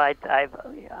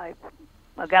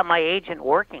got my agent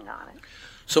working on it.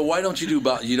 So why don't you do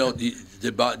Bob?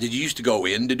 Did you used to go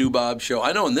in to do Bob's show?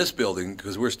 I know in this building,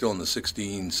 because we're still in the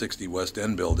 1660 West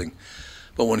End building.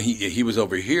 But when he was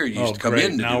over here, you used to come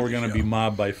in to now do we're going to be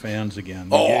mobbed by fans again.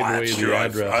 Oh, that's true.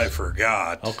 I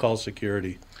forgot. I'll call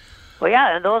security. Well,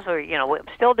 yeah, and those are, we're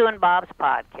still doing Bob's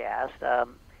podcast.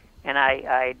 And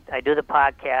I do the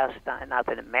podcast, not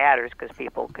that it matters because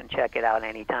people can check it out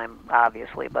anytime,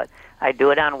 obviously, but I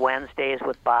do it on Wednesdays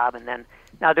with Bob. And then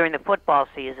now during the football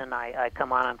season, I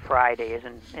come on Fridays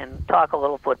and talk a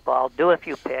little football, do a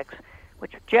few picks,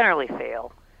 which generally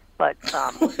fail. But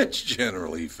which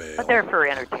generally fail. But they're for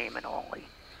entertainment only.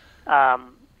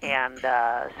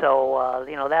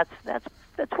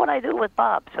 That's what I do with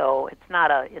Bob. So it's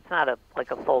not a like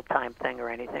a full-time thing or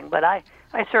anything. But I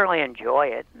certainly enjoy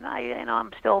it. And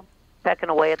I'm still pecking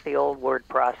away at the old word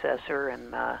processor,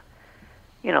 and I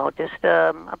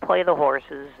play the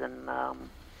horses, and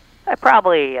I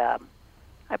probably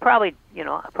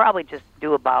just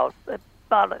do about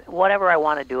whatever I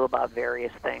want to do about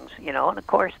various things, and of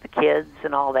course the kids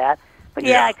and all that. But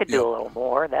I could do a little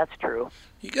more. That's true.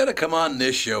 You got to come on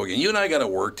this show again. You and I got to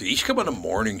work. You should come on a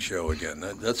morning show again.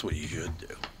 That's what you should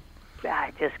do.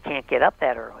 I just can't get up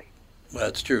that early. Well,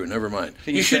 that's true. Never mind.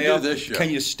 You should do this show. Can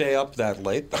you stay up that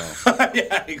late, though?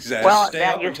 Yeah, exactly. Well, Stay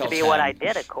that up used to until be 10. what I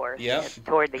did, of course. Yep.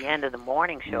 Toward the end of the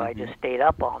morning show, I just stayed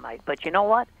up all night. But you know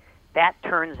what? That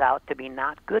turns out to be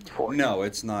not good for you. No,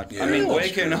 it's not. Yeah, I mean,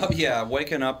 waking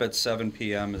waking up at 7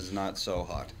 p.m. is not so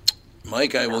hot.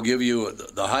 Mike, I will give you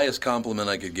the highest compliment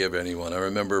I could give anyone. I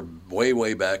remember way,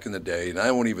 way back in the day, and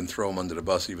I won't even throw him under the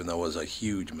bus, even though it was a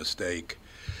huge mistake.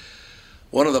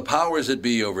 One of the powers that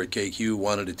be over at KQ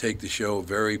wanted to take the show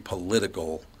very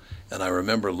political, and I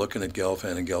remember looking at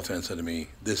Gelfand, and Gelfand said to me,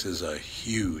 "This is a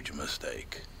huge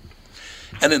mistake."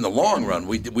 And in the long run,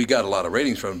 we got a lot of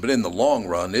ratings from it, but in the long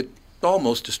run, it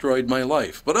almost destroyed my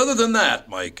life. But other than that,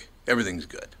 Mike, everything's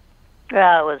good.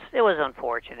 Well, it was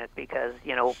unfortunate because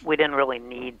we didn't really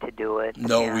need to do it.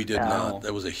 No, we did not.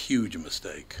 That was a huge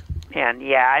mistake. And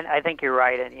I think you're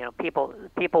right. And people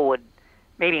would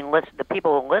maybe listen. The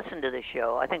people who listen to the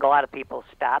show, I think a lot of people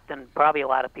stopped, and probably a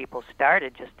lot of people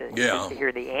started just to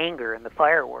hear the anger and the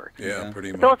fireworks. Yeah,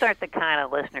 pretty much. Those aren't the kind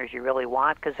of listeners you really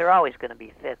want because they're always going to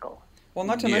be fickle. Well,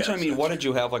 not to mention, what did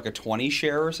you have, like a 20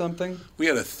 share or something? We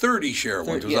had a 30 share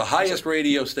one. It was the highest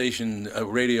radio station,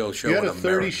 radio show in America. You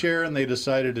had a 30 share, and they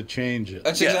decided to change it.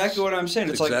 That's exactly what I'm saying.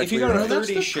 It's like, if you got a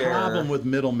 30 share... That's the problem with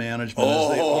middle management.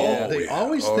 They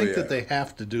always think that they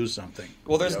have to do something.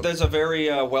 Well, there's a very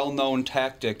well-known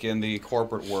tactic in the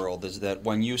corporate world, is that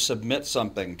when you submit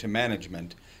something to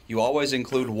management, you always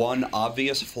include one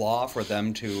obvious flaw for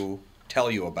them to tell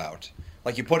you about.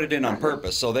 Like, you put it in on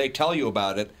purpose, so they tell you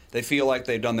about it, they feel like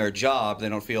they've done their job, they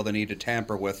don't feel the need to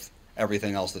tamper with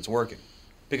everything else that's working.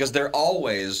 Because they're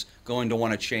always going to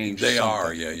want to change something. They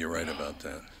are, yeah, you're right about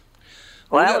that.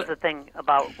 Well, that was the thing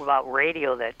about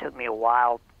radio that took me a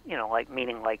while,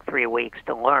 meaning like 3 weeks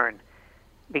to learn,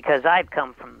 because I'd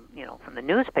come from the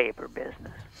newspaper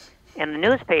business. And the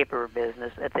newspaper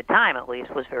business, at the time at least,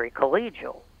 was very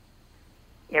collegial.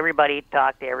 Everybody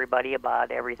talked to everybody about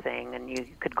everything, and you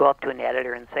could go up to an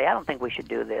editor and say, I don't think we should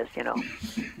do this,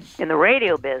 In the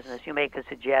radio business, you make a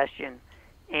suggestion,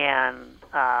 and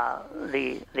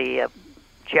the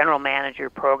general manager,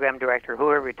 program director,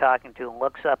 whoever you're talking to,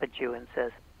 looks up at you and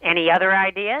says, any other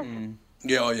ideas?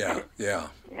 Yeah.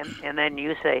 And then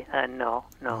you say, no,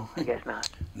 I guess not.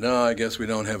 No, I guess we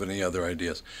don't have any other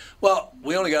ideas. Well,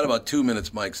 we only got about 2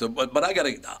 minutes, Mike, so but I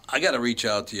gotta reach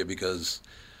out to you because...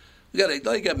 You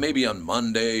got maybe on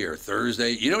Monday or Thursday.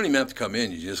 You don't even have to come in.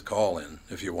 You just call in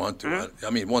if you want to. Mm-hmm. I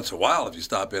mean, once in a while, if you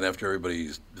stop in after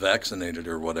everybody's vaccinated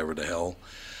or whatever the hell,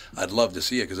 I'd love to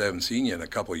see you because I haven't seen you in a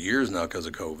couple of years now because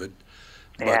of COVID.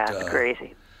 Yeah, it's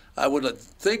crazy. I would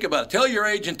think about it. Tell your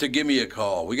agent to give me a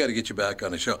call. We got to get you back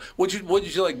on the show. What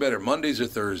would you like better, Mondays or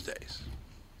Thursdays?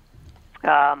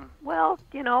 Well,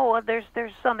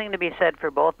 there's something to be said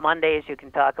for both. Mondays you can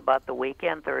talk about the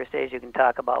weekend. Thursdays you can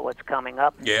talk about what's coming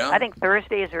up. Yeah. I think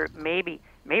Thursdays are maybe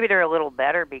they're a little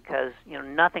better because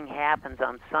nothing happens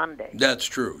on Sunday. That's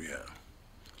true. Yeah.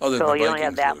 So you don't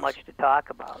have that much to talk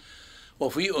about.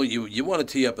 Well, if you want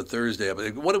to tee up a Thursday,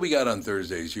 what do we got on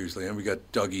Thursdays usually? And we got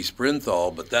Dougie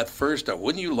Sprinthal, but that first,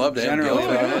 wouldn't you love to have Gelfand?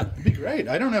 Yeah, it'd be great.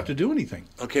 I don't have to do anything.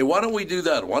 Okay, why don't we do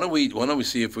that? Why don't we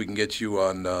see if we can get you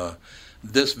on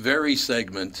this very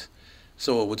segment?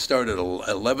 So it would start at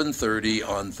 11:30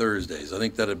 on Thursdays. I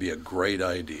think that'd be a great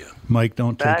idea. Mike,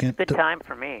 That's a good time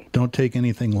for me. Don't take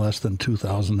anything less than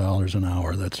 $2,000 an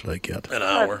hour. That's what I get. An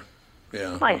hour.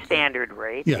 Yeah. My standard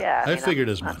rate. Yeah, I mean, figured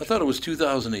as much. I thought it was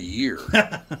 $2,000 a year.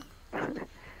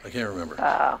 I can't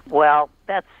remember. Well,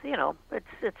 that's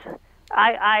it's.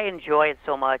 I enjoy it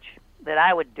so much that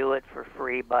I would do it for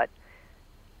free, but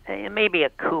maybe a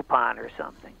coupon or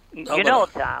something. You know,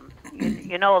 Tom.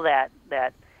 You know that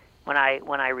when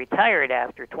I retired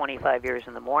after 25 years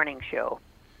in the morning show,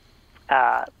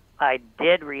 I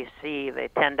did receive a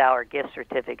 $10 gift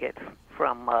certificate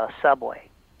from Subway.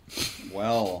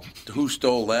 Well, who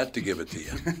stole that to give it to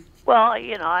you? Well,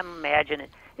 I'm imagining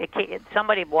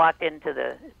somebody walked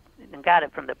into and got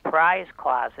it from the prize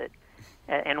closet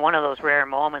in one of those rare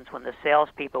moments when the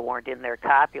salespeople weren't in there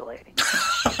copulating.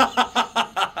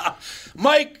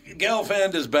 Mike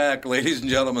Gelfand is back, ladies and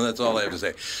gentlemen. That's all I have to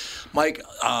say. Mike,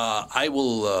 I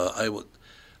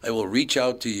will reach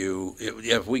out to you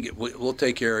if we'll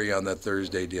take care of you on that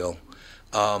Thursday deal.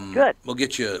 Good. We'll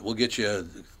get you a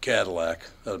Cadillac.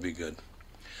 That'll be good.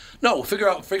 No, figure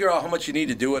out how much you need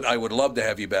to do it. I would love to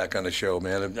have you back on the show,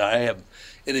 man.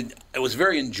 It was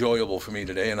very enjoyable for me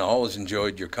today, and I always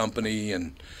enjoyed your company,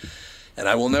 and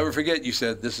I will never forget you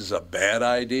said this is a bad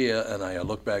idea, and I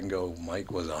look back and go,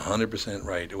 Mike was 100%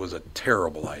 right. It was a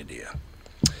terrible idea.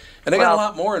 And they got a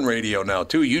lot more in radio now,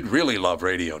 too. You'd really love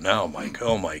radio now, Mike.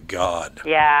 Oh, my God.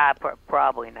 Yeah,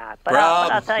 probably not. But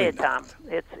I'll tell you, Tom,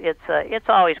 it's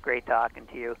always great talking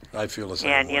to you. I feel the same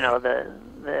way.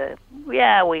 And,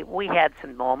 we had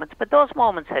some moments, but those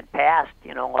moments had passed,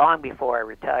 long before I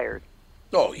retired.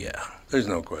 Oh, yeah. There's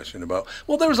no question about it.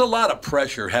 Well, there was a lot of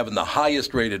pressure having the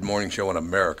highest-rated morning show in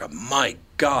America. My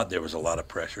God, there was a lot of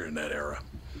pressure in that era.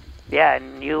 Yeah,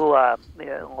 and you,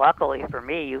 luckily for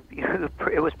me,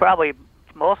 it was probably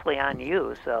mostly on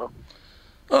you, so.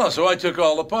 Oh, so I took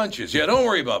all the punches. Yeah, don't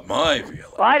worry about my feelings.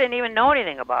 Well, I didn't even know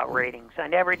anything about ratings. I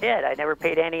never did. I never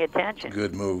paid any attention.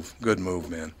 Good move,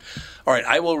 man. All right,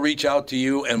 I will reach out to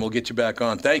you, and we'll get you back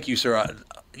on. Thank you, sir.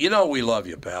 We love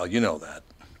you, pal. You know that.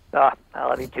 Oh, I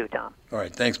love you too, Tom. All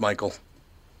right, thanks, Michael.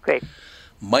 Great.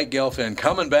 Mike Gelfand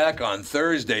coming back on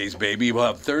Thursdays, baby. We'll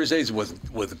have Thursdays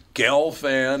with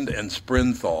Gelfand and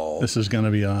Sprinthal. This is going to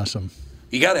be awesome.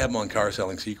 You got to have him on Car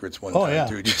Selling Secrets one time, yeah.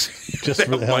 too. Just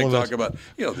for the hell Mike of talk it. about,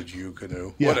 the Jew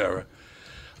canoe, Yeah. whatever.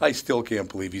 I still can't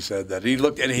believe he said that. He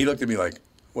looked at me like,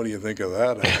 what do you think of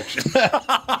that action?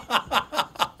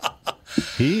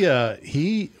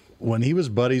 He when he was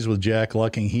buddies with Jack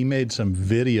Lucking, he made some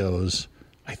videos.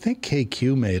 I think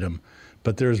KQ made them.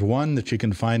 But there's one that you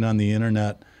can find on the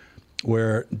internet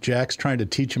where Jack's trying to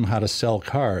teach him how to sell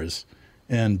cars,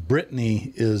 and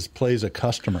Brittany plays a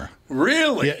customer.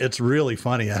 Really? Yeah, it's really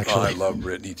funny, actually. Oh, I love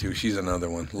Brittany, too. She's another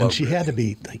one. And she had to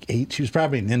be like 8. She was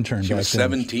probably an intern back then. She was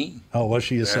 17. Oh, was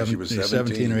she? She was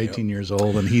 17 or 18 years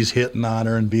old, and he's hitting on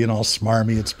her and being all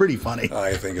smarmy. It's pretty funny.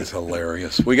 I think it's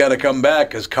hilarious. We got to come back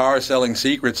because Car Selling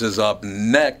Secrets is up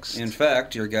next. In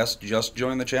fact, your guest just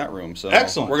joined the chat room. So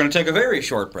Excellent. We're going to take a very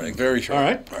short break. Very short. All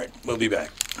right. We'll be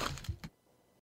back.